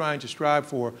that you're trying to strive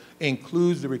for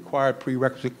includes the required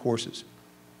prerequisite courses.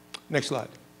 Next slide.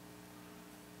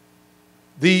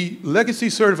 The legacy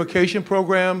certification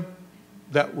program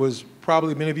that was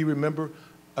probably many of you remember,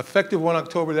 effective 1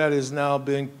 October, that is now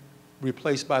being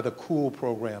replaced by the COOL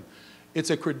program.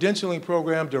 It's a credentialing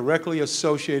program directly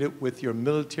associated with your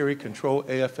military control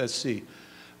AFSC.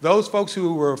 Those folks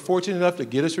who were fortunate enough to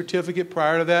get a certificate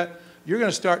prior to that, you're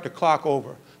going to start to clock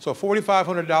over. So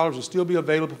 $4,500 will still be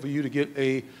available for you to get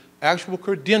an actual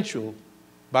credential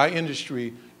by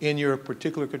industry in your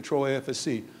particular control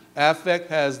AFSC. AFEC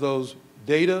has those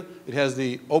data, it has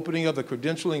the opening of the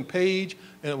credentialing page,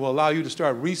 and it will allow you to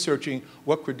start researching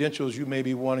what credentials you may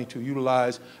be wanting to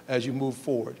utilize as you move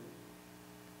forward.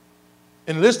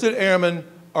 Enlisted airmen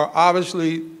are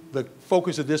obviously the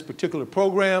focus of this particular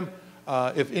program.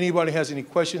 If anybody has any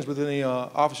questions within the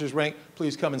officer's rank,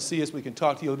 please come and see us. We can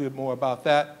talk to you a little bit more about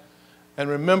that. And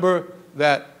remember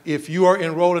that if you are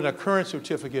enrolled in a current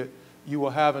certificate, you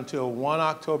will have until 1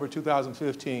 October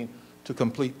 2015 to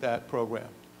complete that program.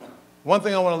 One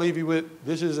thing I want to leave you with,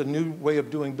 this is a new way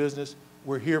of doing business.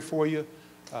 We're here for you.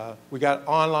 We got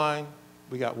online,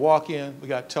 we got walk-in, we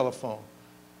got telephone,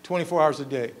 24 hours a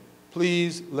day.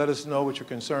 Please let us know what your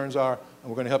concerns are, and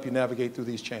we're going to help you navigate through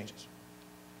these changes.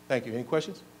 Thank you. Any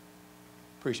questions?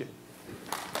 Appreciate it.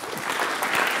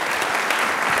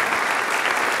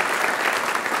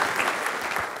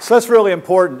 So that's really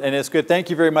important, and it's good. Thank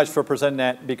you very much for presenting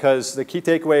that, because the key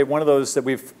takeaway, one of those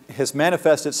that has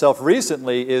manifested itself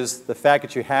recently, is the fact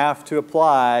that you have to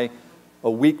apply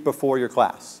a week before your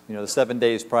class. You know, the 7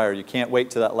 days prior. You can't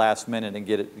wait to that last minute and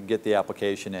get the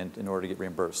application in order to get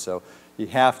reimbursed. So you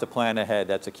have to plan ahead.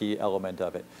 That's a key element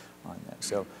of it on that.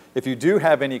 So if you do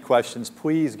have any questions,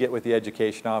 please get with the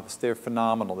education office. They're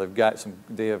phenomenal.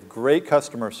 They have great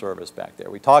customer service back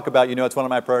there. We talk about, you know, it's one of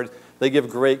my priorities. They give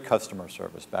great customer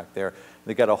service back there.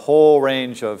 They've got a whole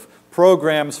range of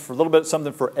programs for a little bit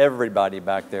something for everybody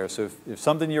back there. So if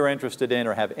something you're interested in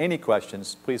or have any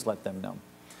questions, please let them know.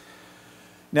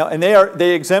 Now, and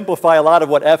they exemplify a lot of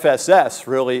what FSS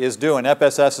really is doing.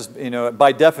 FSS is, you know,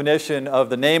 by definition of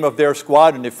the name of their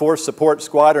squadron, the Force Support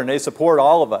Squadron. They support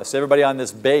all of us, everybody on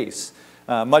this base,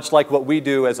 much like what we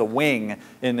do as a wing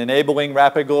in enabling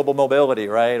rapid global mobility,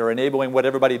 right, or enabling what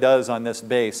everybody does on this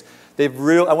base. I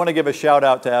want to give a shout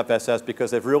out to FSS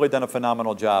because they've really done a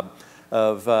phenomenal job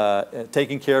of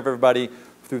taking care of everybody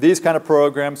through these kind of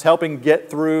programs, helping get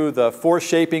through the force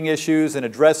shaping issues and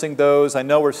addressing those. I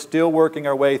know we're still working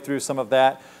our way through some of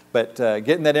that, but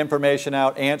getting that information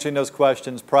out, answering those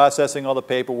questions, processing all the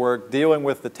paperwork, dealing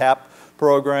with the TAP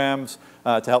programs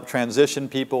to help transition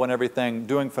people and everything,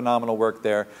 doing phenomenal work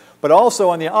there. But also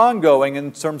on the ongoing,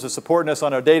 in terms of supporting us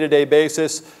on a day-to-day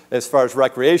basis, as far as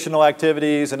recreational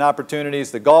activities and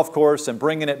opportunities, the golf course, and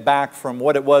bringing it back from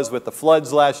what it was with the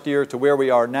floods last year to where we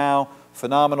are now.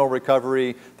 Phenomenal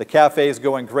recovery. The cafe is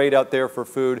going great out there for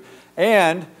food.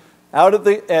 And out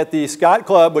at the Scott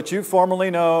Club, which you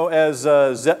formerly know as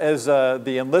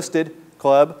the Enlisted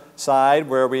Club side,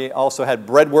 where we also had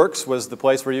Breadworks, was the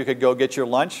place where you could go get your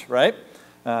lunch, right?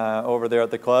 Over there at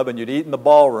the club, and you'd eat in the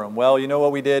ballroom. Well, you know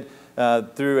what we did?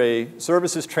 Through a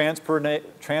services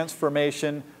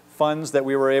transformation funds that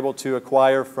we were able to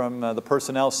acquire from the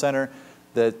Personnel Center,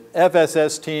 the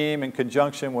FSS team, in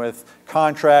conjunction with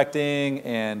contracting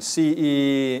and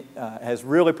CE, has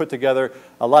really put together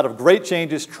a lot of great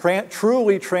changes,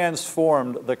 truly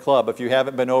transformed the club. If you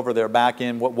haven't been over there, back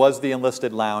in what was the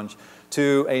Enlisted Lounge,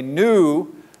 to a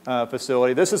new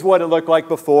facility. This is what it looked like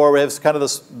before. We have kind of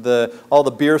all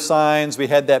the beer signs. We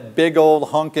had that big old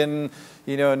hunkin',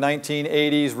 you know,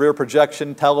 1980s rear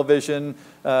projection television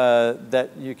that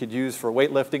you could use for a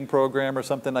weightlifting program or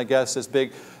something, I guess, as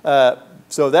big.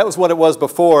 So that was what it was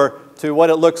before to what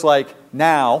it looks like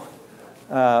now.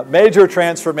 Major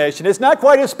transformation. It's not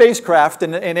quite a spacecraft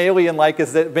and alien-like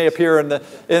as it may appear in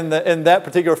that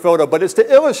particular photo, but it's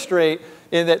to illustrate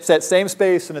in that same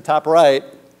space in the top right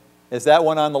is that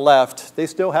one on the left. They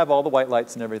still have all the white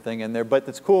lights and everything in there, but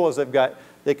it's cool is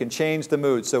they can change the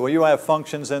mood. So when you have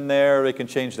functions in there, they can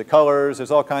change the colors.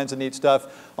 There's all kinds of neat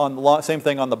stuff. Same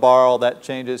thing on the bar, all that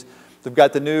changes. They've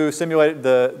got the new simulated,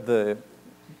 the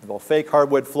fake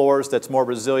hardwood floors that's more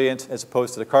resilient as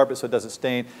opposed to the carpet so it doesn't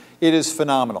stain. It is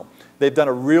phenomenal. They've done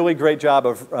a really great job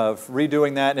of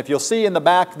redoing that. And if you'll see in the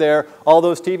back there, all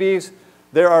those TVs,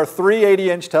 there are 3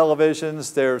 80-inch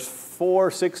televisions, there's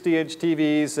 4 60-inch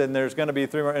TVs, and there's going to be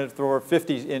 3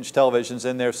 50-inch televisions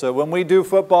in there. So when we do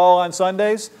football on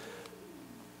Sundays,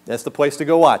 that's the place to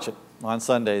go watch it on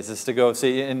Sundays, is to go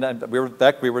see. And we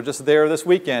were just there this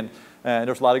weekend, and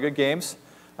there's a lot of good games.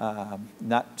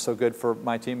 Not so good for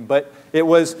my team, but it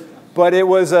was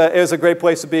a great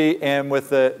place to be. And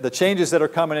with the changes that are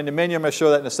coming in the menu, I'm going to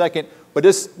show that in a second.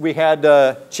 But we had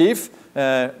Chief,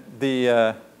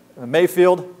 the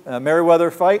Mayfield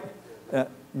Merriweather fight,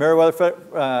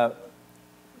 Mangana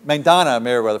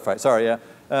Merriweather fight. Sorry, yeah,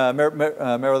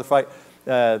 Merriweather fight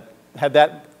had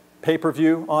that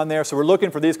pay-per-view on there. So we're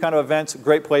looking for these kind of events.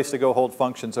 Great place to go hold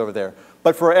functions over there.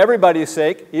 But for everybody's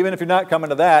sake, even if you're not coming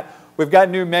to that, we've got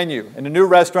a new menu in a new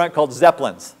restaurant called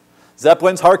Zeppelin's.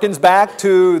 Zeppelins harkens back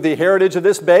to the heritage of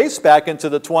this base, back into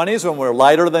the 20s when we were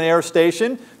lighter than air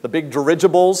station, the big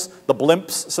dirigibles, the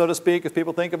blimps, so to speak, as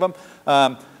people think of them.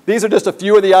 These are just a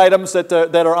few of the items that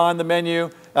are on the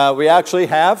menu. We actually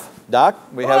have, Doc,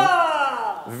 we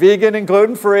have vegan and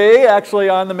gluten-free actually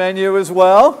on the menu as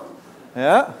well.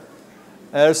 Yeah.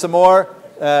 There's some more,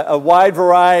 a wide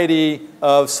variety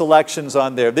of selections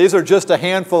on there. These are just a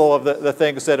handful of the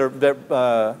things that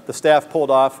the staff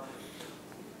pulled off.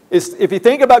 If you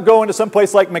think about going to some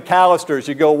place like McAllister's,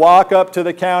 you go walk up to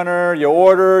the counter, you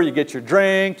order, you get your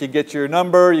drink, you get your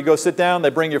number, you go sit down, they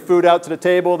bring your food out to the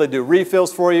table, they do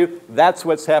refills for you. That's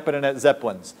what's happening at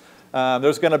Zeppelin's.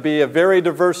 There's going to be a very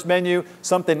diverse menu.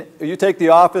 Something, you take the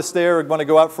office there or want to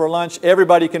go out for lunch,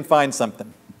 everybody can find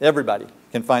something. Everybody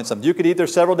can find something. You could eat there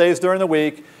several days during the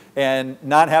week and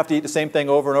not have to eat the same thing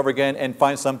over and over again and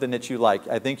find something that you like.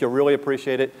 I think you'll really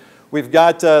appreciate it. We've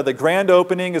got the grand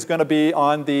opening is going to be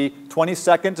on the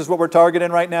 22nd is what we're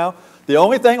targeting right now. The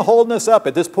only thing holding us up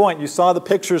at this point, you saw the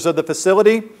pictures of the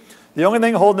facility. The only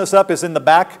thing holding us up is in the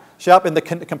back shop in the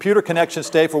computer connection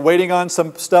stage. We're waiting on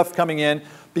some stuff coming in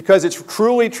because it's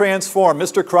truly transformed.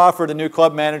 Mr. Crawford, the new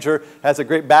club manager, has a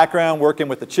great background working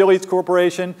with the Chili's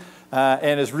Corporation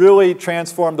and has really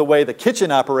transformed the way the kitchen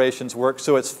operations work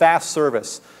so it's fast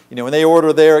service. You know, when they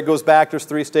order there, it goes back, there's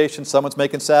 3 stations, someone's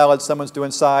making salads, someone's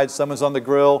doing sides, someone's on the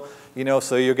grill, you know,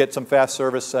 so you'll get some fast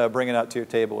service bringing it out to your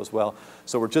table as well.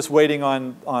 So we're just waiting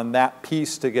on that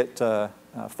piece to get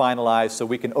finalized so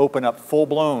we can open up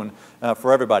full-blown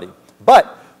for everybody.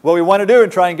 But what we want to do and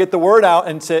try and get the word out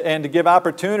and to give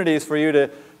opportunities for you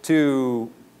to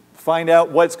find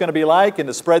out what it's going to be like and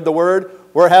to spread the word,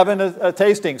 we're having a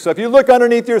tasting. So if you look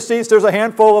underneath your seats, there's a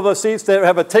handful of seats that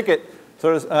have a ticket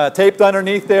sort of taped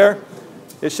underneath there.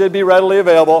 It should be readily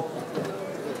available.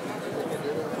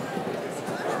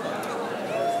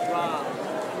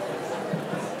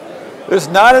 There's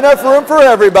not enough room for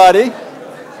everybody,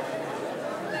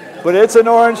 but it's an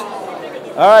orange.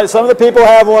 All right, some of the people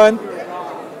have one.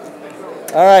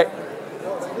 All right.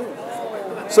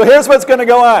 So here's what's going to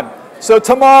go on. So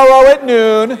tomorrow at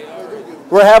noon,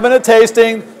 we're having a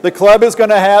tasting. The club is going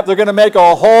to have, they're going to make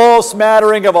a whole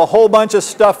smattering of a whole bunch of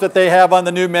stuff that they have on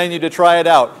the new menu to try it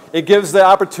out. It gives the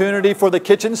opportunity for the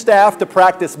kitchen staff to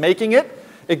practice making it.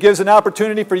 It gives an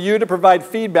opportunity for you to provide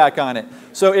feedback on it.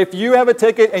 So if you have a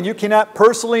ticket and you cannot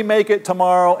personally make it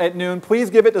tomorrow at noon, please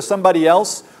give it to somebody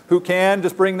else who can.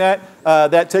 Just bring that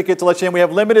ticket to let you in. We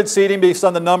have limited seating based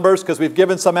on the numbers because we've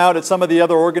given some out at some of the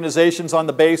other organizations on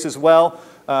the base as well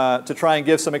to try and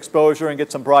give some exposure and get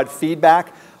some broad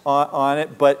feedback on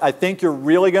it. But I think you're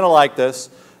really going to like this.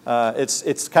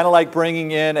 It's kind of like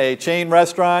bringing in a chain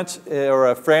restaurant or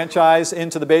a franchise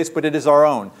into the base, but it is our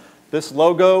own. This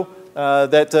logo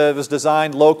that was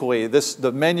designed locally.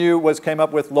 The menu came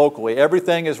up with locally.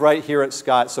 Everything is right here at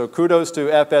Scott. So kudos to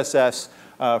FSS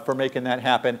for making that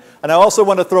happen. And I also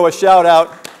want to throw a shout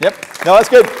out. Yep. No, that's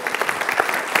good.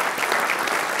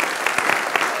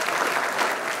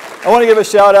 I want to give a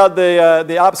shout out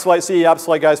the Ops Flight CE Ops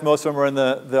Flight guys. Most of them are in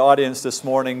the audience this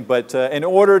morning. But in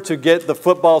order to get the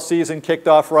football season kicked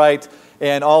off right,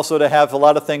 and also to have a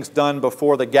lot of things done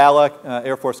before the gala,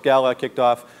 Air Force Gala kicked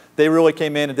off, they really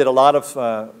came in and did a lot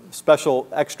of special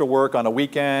extra work on a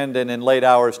weekend and in late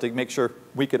hours to make sure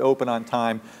we could open on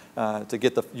time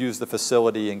to use the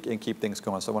facility and keep things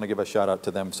going. So I want to give a shout out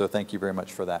to them. So thank you very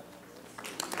much for that.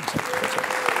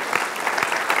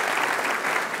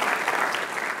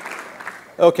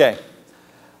 Okay.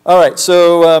 All right.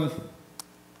 So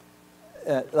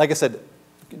like I said,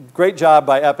 great job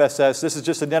by FSS. This is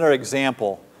just another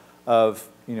example of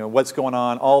what's going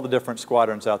on, all the different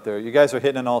squadrons out there. You guys are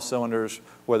hitting on all cylinders,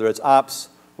 whether it's ops,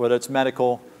 whether it's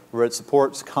medical, whether it's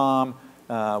supports, comm,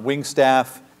 wing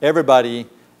staff, everybody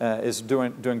is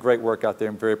doing great work out there.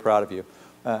 I'm very proud of you.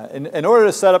 In order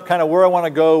to set up kind of where I want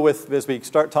to go with as we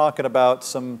start talking about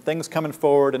some things coming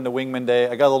forward in the Wingman Day,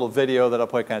 I got a little video that I'll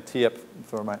probably kind of tee up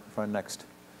for next.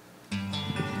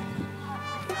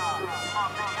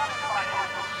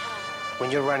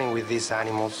 When you're running with these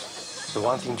animals, the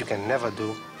one thing you can never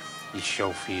do is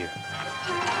show fear.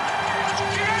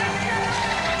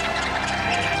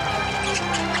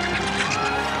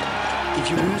 If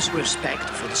you lose respect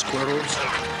for the squirrels,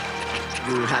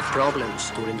 you will have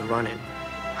problems during the running.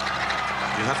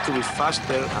 You have to be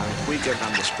faster and quicker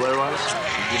than the squirrels.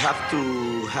 You have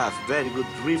to have very good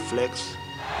reflex.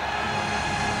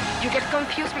 You get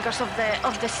confused because of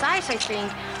the size, I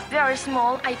think. They are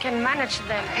small, I can manage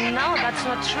them. No, that's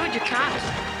not true, you can't.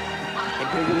 He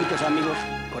perdido muchos amigos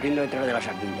corriendo detrás de las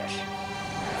ardillas.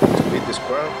 To beat the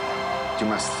squirrel, you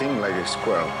must think like a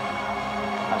squirrel.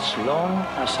 As long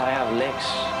as I have legs,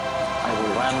 I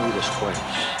will run with the squares.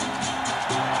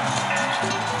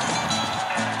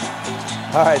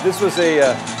 All right, this was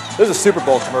a Super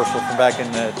Bowl commercial from back in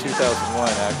 2001,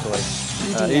 actually.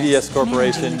 EDS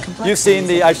Corporation. You've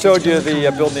seen I showed you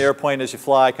the building the airplane as you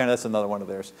fly, that's another one of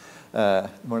theirs,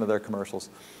 one of their commercials.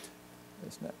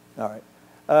 All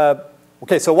right.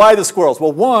 Okay, so why the squirrels?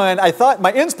 Well, one, I thought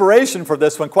my inspiration for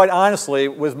this one, quite honestly,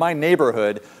 was my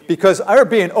neighborhood, because they're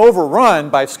being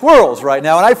overrun by squirrels right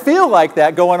now, and I feel like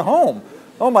that going home.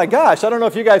 Oh my gosh, I don't know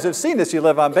if you guys have seen this, you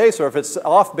live on base, or if it's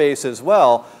off base as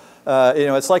well.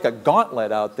 It's like a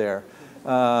gauntlet out there.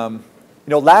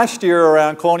 Last year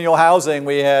around Colonial Housing,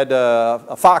 we had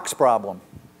a fox problem.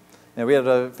 And we had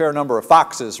a fair number of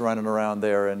foxes running around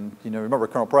there, and remember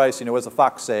Colonel Price, what does a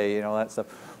fox say, that stuff.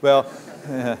 Well,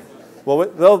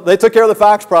 they took care of the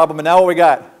fox problem, and now what we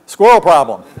got? Squirrel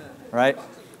problem, right?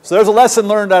 So there's a lesson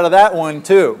learned out of that one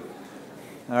too,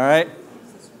 all right?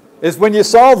 Is when you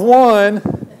solve one,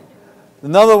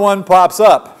 another one pops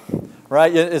up,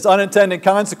 right? It's unintended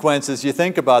consequences. You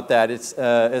think about that. It's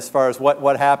as far as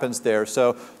what happens there.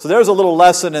 So there's a little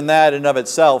lesson in that in and of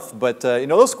itself. But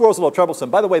those squirrels are a little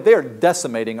troublesome. By the way, they are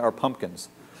decimating our pumpkins.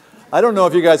 I don't know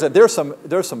if you guys. There's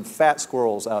some fat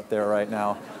squirrels out there right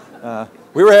now.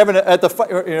 We were having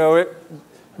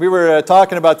we were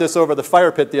talking about this over the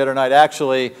fire pit the other night,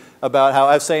 actually, about how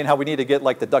I was saying how we need to get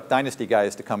like the Duck Dynasty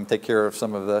guys to come take care of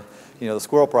some of the the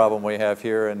squirrel problem we have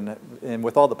here, and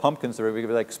with all the pumpkins there, we could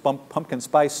be like pumpkin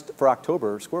spiced for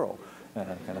October squirrel kind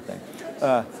of thing.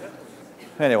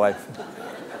 Anyway,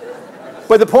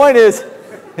 but the point is,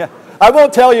 I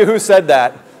won't tell you who said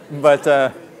that,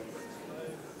 but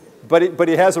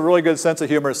he has a really good sense of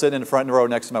humor sitting in the front row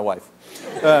next to my wife.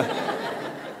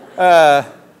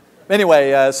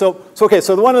 Anyway, so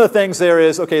one of the things there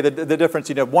is, okay, the difference,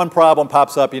 one problem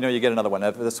pops up, you get another one.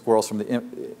 This squirrel's from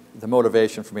the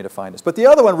motivation for me to find this. But the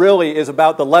other one really is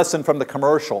about the lesson from the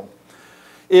commercial.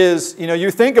 Is,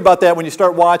 you think about that when you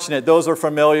start watching it. Those are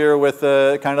familiar with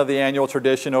kind of the annual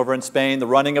tradition over in Spain, the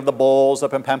running of the bulls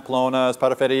up in Pamplona,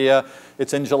 Espartaferia.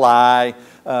 It's in July.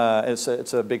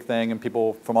 It's a big thing, and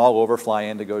people from all over fly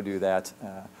in to go do that.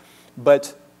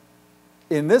 But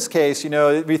in this case,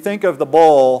 if you think of the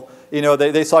bull,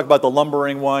 they talk about the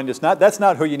lumbering one. That's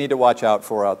not who you need to watch out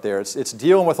for out there. It's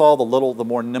dealing with all the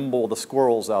more nimble, the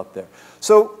squirrels out there.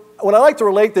 So what I like to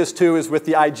relate this to is with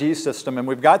the IG system, and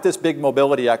we've got this big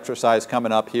mobility exercise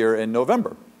coming up here in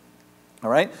November. All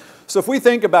right? So if we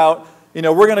think about,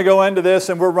 we're going to go into this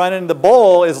and we're running, the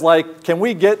bull is like, can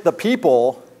we get the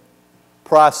people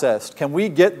processed? Can we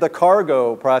get the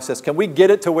cargo processed? Can we get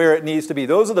it to where it needs to be?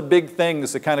 Those are the big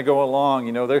things that kind of go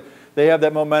along. They have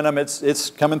that momentum.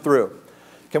 It's coming through.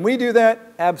 Can we do that?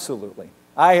 Absolutely.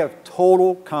 I have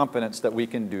total confidence that we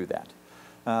can do that.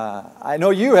 I know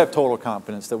you have total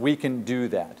confidence that we can do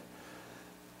that.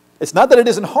 It's not that it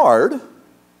isn't hard,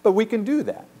 but we can do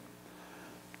that.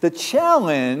 The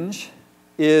challenge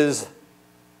is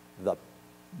the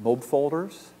MOB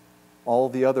folders, all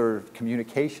the other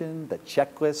communication, the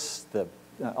checklists,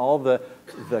 all the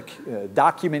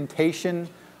documentation,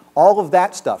 all of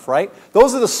that stuff, right?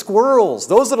 Those are the squirrels.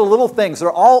 Those are the little things.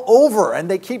 They're all over, and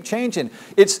they keep changing.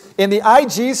 It's in the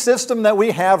IG system that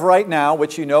we have right now,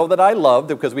 which you know that I love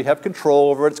because we have control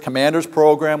over it. It's Commander's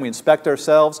program. We inspect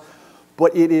ourselves.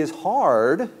 But it is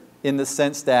hard in the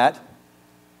sense that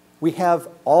we have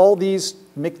all these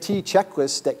McT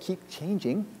checklists that keep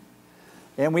changing.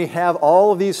 And we have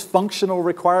all of these functional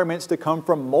requirements that come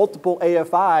from multiple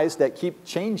AFIs that keep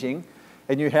changing.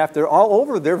 And they're all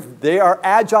over. They are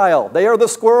agile. They are the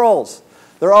squirrels.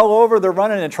 They're all over. They're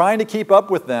running, and trying to keep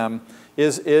up with them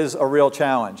is a real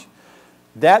challenge.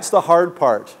 That's the hard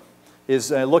part,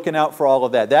 is looking out for all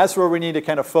of that. That's where we need to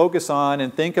kind of focus on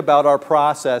and think about our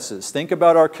processes. Think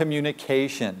about our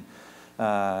communication.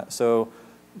 So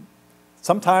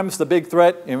sometimes the big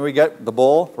threat, and we get the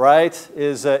bull, right,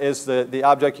 is the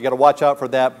object. You got to watch out for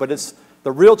that. But it's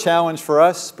the real challenge for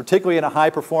us, particularly in a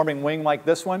high-performing wing like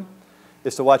this one,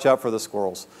 is to watch out for the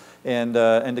squirrels and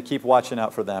to keep watching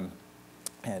out for them.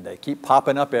 And they keep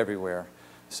popping up everywhere.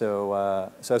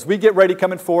 So as we get ready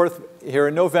coming forth here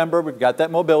in November, we've got that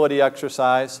mobility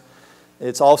exercise.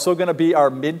 It's also going to be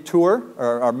our mid-tour,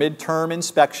 or our midterm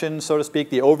inspection, so to speak,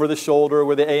 the over-the-shoulder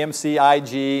where the AMC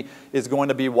IG is going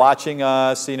to be watching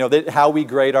us, how we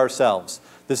grade ourselves.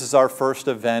 This is our first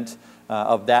event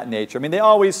of that nature. I mean, they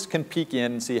always can peek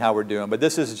in and see how we're doing, but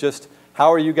this is just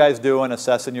how are you guys doing,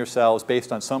 assessing yourselves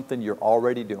based on something you're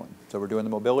already doing. So we're doing the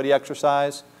mobility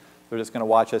exercise. They're just going to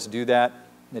watch us do that.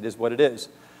 It is what it is.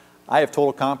 I have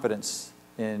total confidence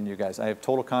in you guys. I have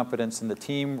total confidence in the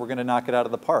team. We're going to knock it out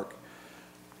of the park.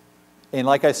 And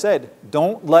like I said,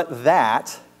 don't let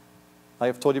that like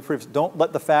I've told you previously, don't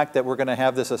let the fact that we're going to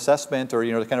have this assessment or,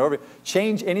 the kind of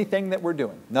change anything that we're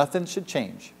doing. Nothing should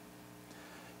change.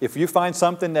 If you find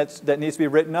something that needs to be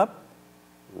written up,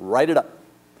 write it up.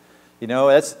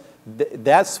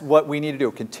 That's what we need to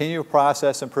do, continue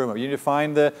process improvement. You need to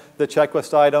find the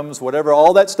checklist items, whatever,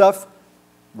 all that stuff,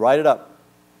 write it up.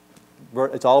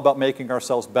 It's all about making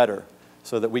ourselves better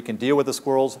so that we can deal with the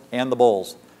squirrels and the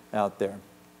bulls out there.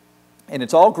 And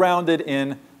it's all grounded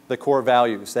in the core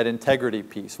values, that integrity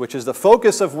piece, which is the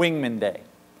focus of Wingman Day.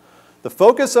 The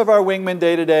focus of our Wingman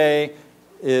Day today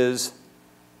is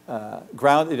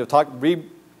rebluing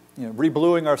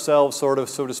ourselves, so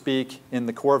to speak, in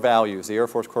the core values, the Air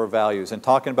Force core values, and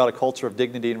talking about a culture of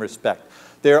dignity and respect.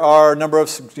 There are a number of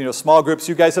small groups.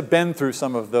 You guys have been through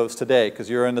some of those today because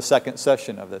you're in the second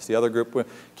session of this. The other group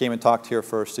came and talked here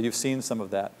first, so you've seen some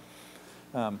of that.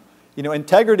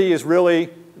 Integrity is really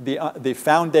the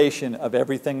foundation of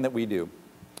everything that we do.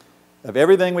 Of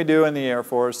everything we do in the Air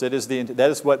Force, that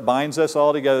is what binds us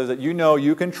all together, that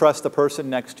you can trust the person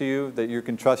next to you, that you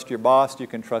can trust your boss, you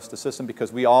can trust the system,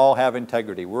 because we all have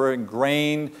integrity. We're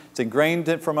ingrained, it's ingrained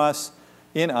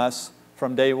in us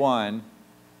from day one,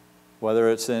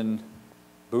 whether it's in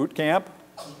boot camp,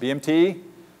 BMT,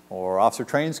 or officer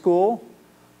training school,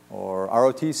 or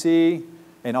ROTC,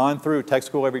 and on through tech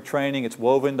school, every training. It's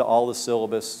woven to all the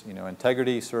syllabus,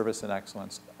 integrity, service, and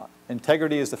excellence.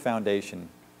 Integrity is the foundation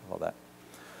of all that.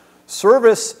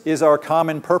 Service is our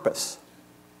common purpose.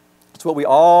 It's what we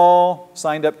all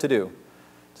signed up to do.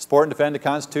 To support and defend the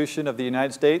Constitution of the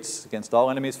United States against all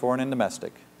enemies, foreign and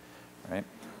domestic. Right?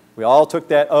 We all took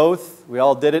that oath. We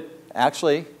all did it.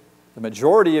 Actually, the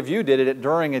majority of you did it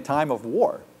during a time of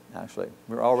war, actually.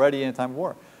 We were already in a time of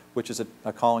war, which is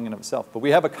a calling in of itself. But we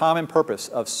have a common purpose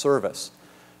of service.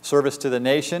 Service to the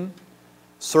nation,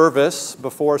 service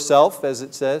before self, as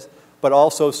it says, but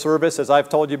also service, as I've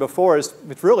told you before, it's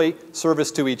really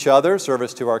service to each other,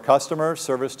 service to our customers,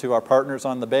 service to our partners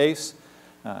on the base.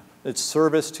 It's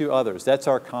service to others. That's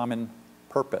our common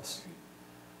purpose.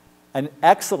 And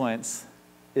excellence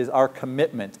is our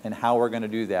commitment in how we're going to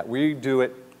do that. We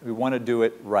want to do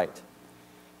it right.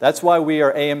 That's why we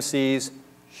are AMC's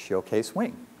Showcase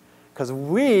Wing. Because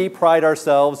we pride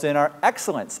ourselves in our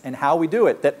excellence and how we do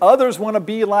it, that others want to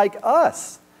be like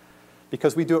us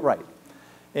because we do it right.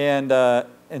 And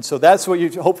so that's what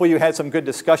hopefully you had some good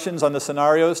discussions on the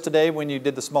scenarios today when you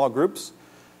did the small groups.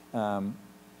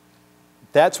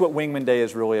 That's what Wingman Day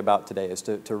is really about today, is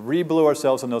to re-blue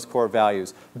ourselves on those core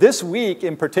values. This week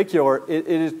in particular,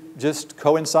 it just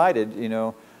coincided,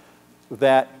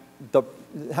 that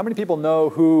how many people know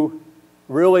who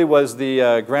really was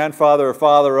the grandfather or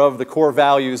father of the core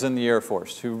values in the Air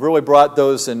Force, who really brought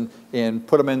those and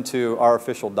put them into our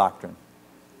official doctrine?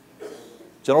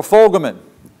 General Fogelman.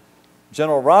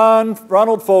 General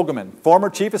Ronald Fogelman, former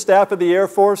Chief of Staff of the Air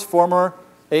Force, former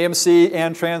AMC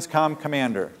and TRANSCOM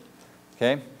commander.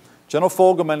 Okay? General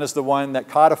Fogelman is the one that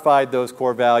codified those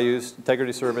core values,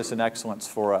 integrity, service, and excellence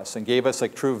for us, and gave us a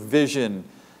true vision,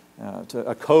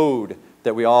 a code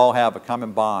that we all have, a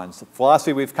common bond. It's a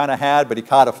philosophy we've kind of had, but he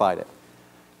codified it.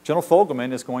 General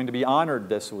Fogelman is going to be honored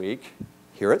this week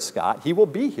here at Scott. He will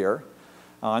be here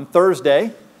on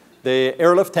Thursday. The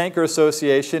Airlift Tanker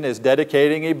Association is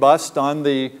dedicating a bust on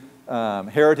the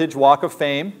Heritage Walk of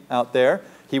Fame out there.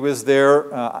 He was their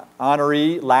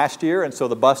honoree last year, and so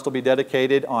the bust will be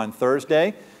dedicated on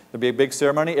Thursday. There'll be a big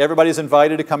ceremony. Everybody's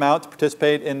invited to come out to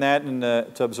participate in that and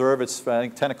to observe. It's, I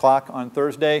think, 10 o'clock on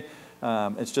Thursday.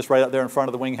 It's just right out there in front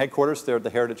of the wing headquarters there at the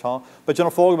Heritage Hall. But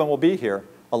General Fogelman will be here,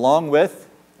 along with,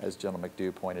 as General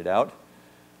McDew pointed out,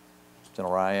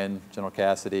 General Ryan, General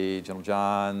Cassidy, General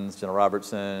Johns, General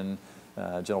Robertson,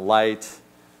 General Light,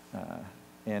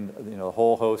 and the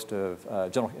whole host of, I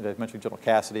mentioned General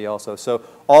Cassidy also. So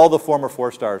all the former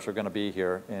 4-stars are going to be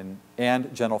here,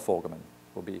 and General Fogelman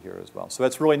will be here as well. So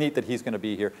it's really neat that he's going to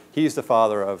be here. He's the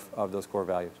father of those core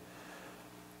values.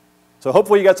 So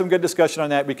hopefully you got some good discussion on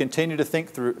that. We continue to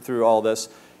think through all this.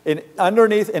 And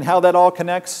underneath, and how that all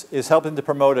connects, is helping to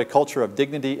promote a culture of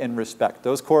dignity and respect.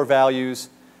 Those core values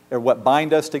are what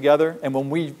bind us together. And when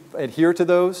we adhere to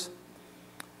those,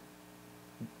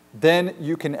 then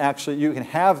you can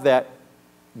have that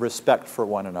respect for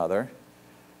one another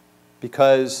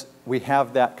because we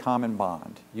have that common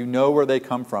bond. You know where they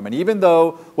come from. And even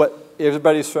though what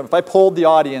everybody's from, if I polled the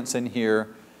audience in here,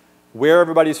 where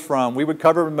everybody's from, we would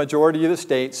cover the majority of the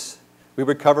states. We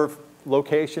would cover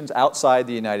locations outside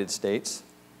the United States.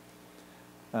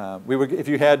 If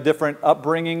you had different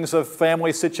upbringings of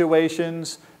family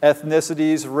situations,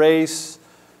 ethnicities, race,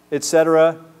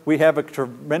 etc., we have a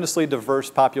tremendously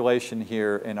diverse population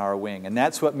here in our wing, and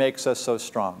that's what makes us so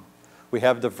strong. We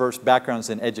have diverse backgrounds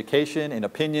in education, in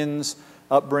opinions,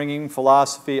 upbringing,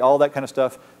 philosophy, all that kind of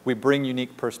stuff. We bring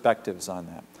unique perspectives on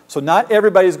that. So not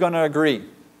everybody's going to agree,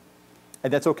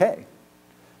 and that's okay.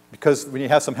 Because when you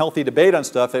have some healthy debate on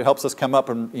stuff, it helps us come up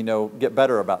and get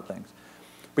better about things.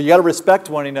 But you got to respect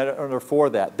one another for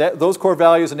that. Those core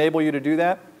values enable you to do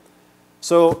that.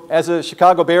 So as a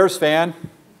Chicago Bears fan,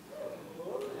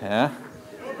 yeah,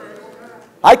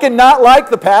 I cannot like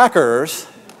the Packers,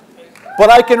 but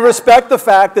I can respect the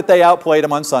fact that they outplayed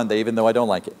them on Sunday, even though I don't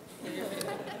like it.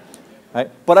 Right?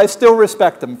 But I still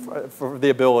respect them for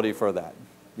the ability for that.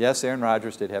 Yes, Aaron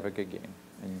Rodgers did have a good game,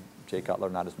 and Jay Cutler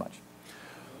not as much.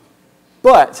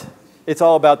 But it's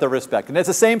all about the respect. And it's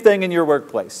the same thing in your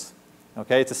workplace.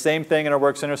 Okay? It's the same thing in our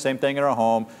work center, same thing in our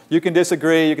home. You can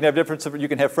disagree, you can have differences, you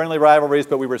can have friendly rivalries,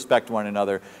 but we respect one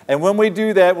another. And when we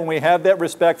do that, when we have that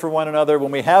respect for one another,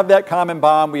 when we have that common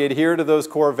bond, we adhere to those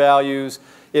core values,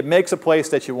 it makes a place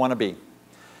that you want to be.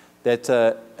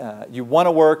 That you want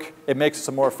to work, it makes us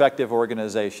a more effective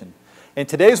organization. In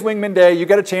today's Wingman Day, you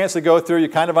get a chance to go through, you're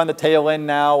kind of on the tail end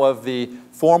now of the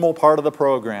formal part of the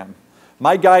program.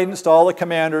 My guidance to all the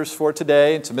commanders for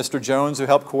today, and to Mr. Jones who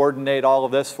helped coordinate all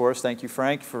of this for us, thank you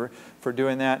Frank for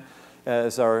doing that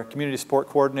as our community support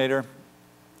coordinator,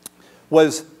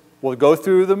 was we'll go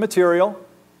through the material,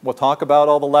 we'll talk about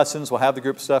all the lessons, we'll have the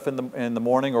group stuff in the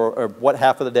morning or what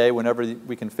half of the day, whenever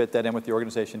we can fit that in with the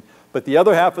organization. But the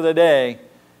other half of the day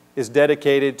is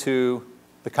dedicated to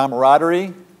the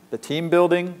camaraderie, the team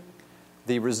building,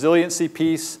 the resiliency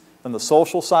piece, and the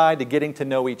social side, to getting to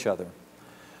know each other.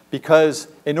 Because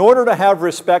in order to have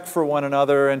respect for one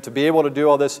another and to be able to do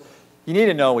all this, you need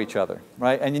to know each other,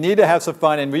 right? And you need to have some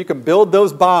fun, and when you can build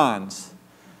those bonds,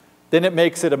 then it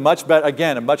makes it a much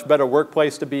better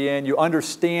workplace to be in. You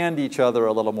understand each other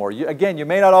a little more. Again, you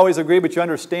may not always agree, but you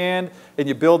understand, and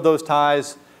you build those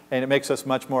ties, and it makes us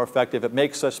much more effective. It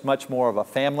makes us much more of a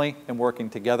family in working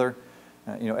together.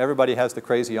 Everybody has the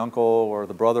crazy uncle or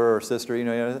the brother or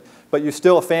sister, but you're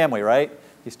still a family, right?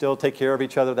 You still take care of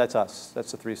each other. That's us.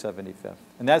 That's the 375th.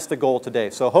 And that's the goal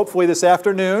today. So hopefully this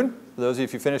afternoon, for those of you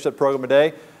if you finish that program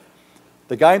today,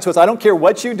 the guidance was, I don't care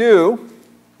what you do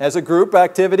as a group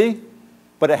activity,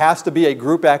 but it has to be a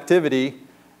group activity,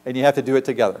 and you have to do it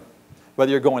together.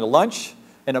 Whether you're going to lunch,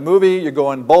 in a movie, you're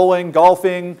going bowling,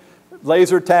 golfing,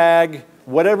 laser tag,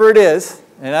 whatever it is.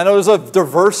 And I know there's a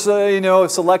diverse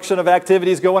selection of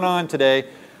activities going on today.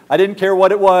 I didn't care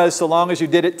what it was so long as you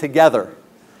did it together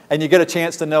and you get a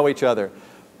chance to know each other.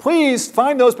 Please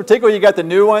find those, particularly you got the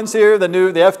new ones here, the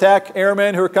FTAC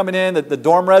airmen who are coming in, the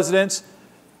dorm residents.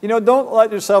 Don't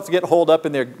let yourself get holed up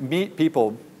in there. Meet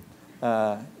people.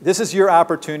 This is your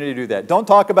opportunity to do that. Don't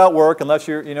talk about work unless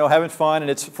you're having fun and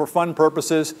it's for fun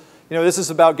purposes. This is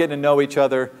about getting to know each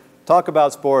other. Talk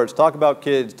about sports, talk about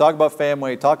kids, talk about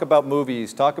family, talk about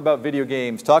movies, talk about video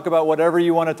games, talk about whatever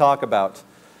you want to talk about.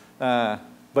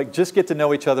 But just get to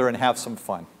know each other and have some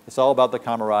fun. It's all about the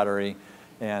camaraderie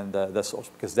and the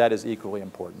social, because that is equally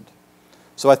important.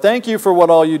 So I thank you for what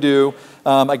all you do.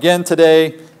 Again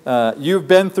today, you've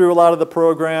been through a lot of the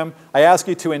program. I ask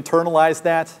you to internalize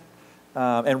that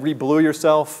and re-blue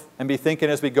yourself and be thinking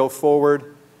as we go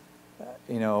forward,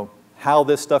 how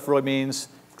this stuff really means.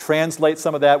 Translate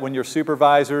some of that when you're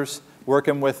supervisors,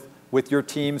 working with your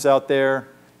teams out there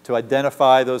to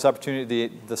identify those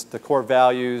opportunities, the core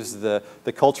values, the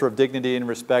culture of dignity and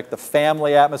respect, the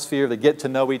family atmosphere, the get to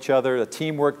know each other, the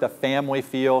teamwork, the family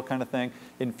feel kind of thing.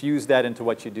 Infuse that into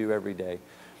what you do every day.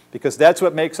 Because that's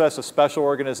what makes us a special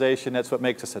organization. That's what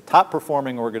makes us a top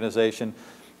performing organization.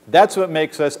 That's what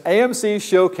makes us AMC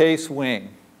Showcase Wing.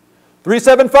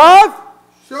 375?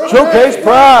 Showcase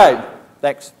Pride.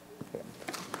 Thanks.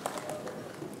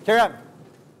 Carry on.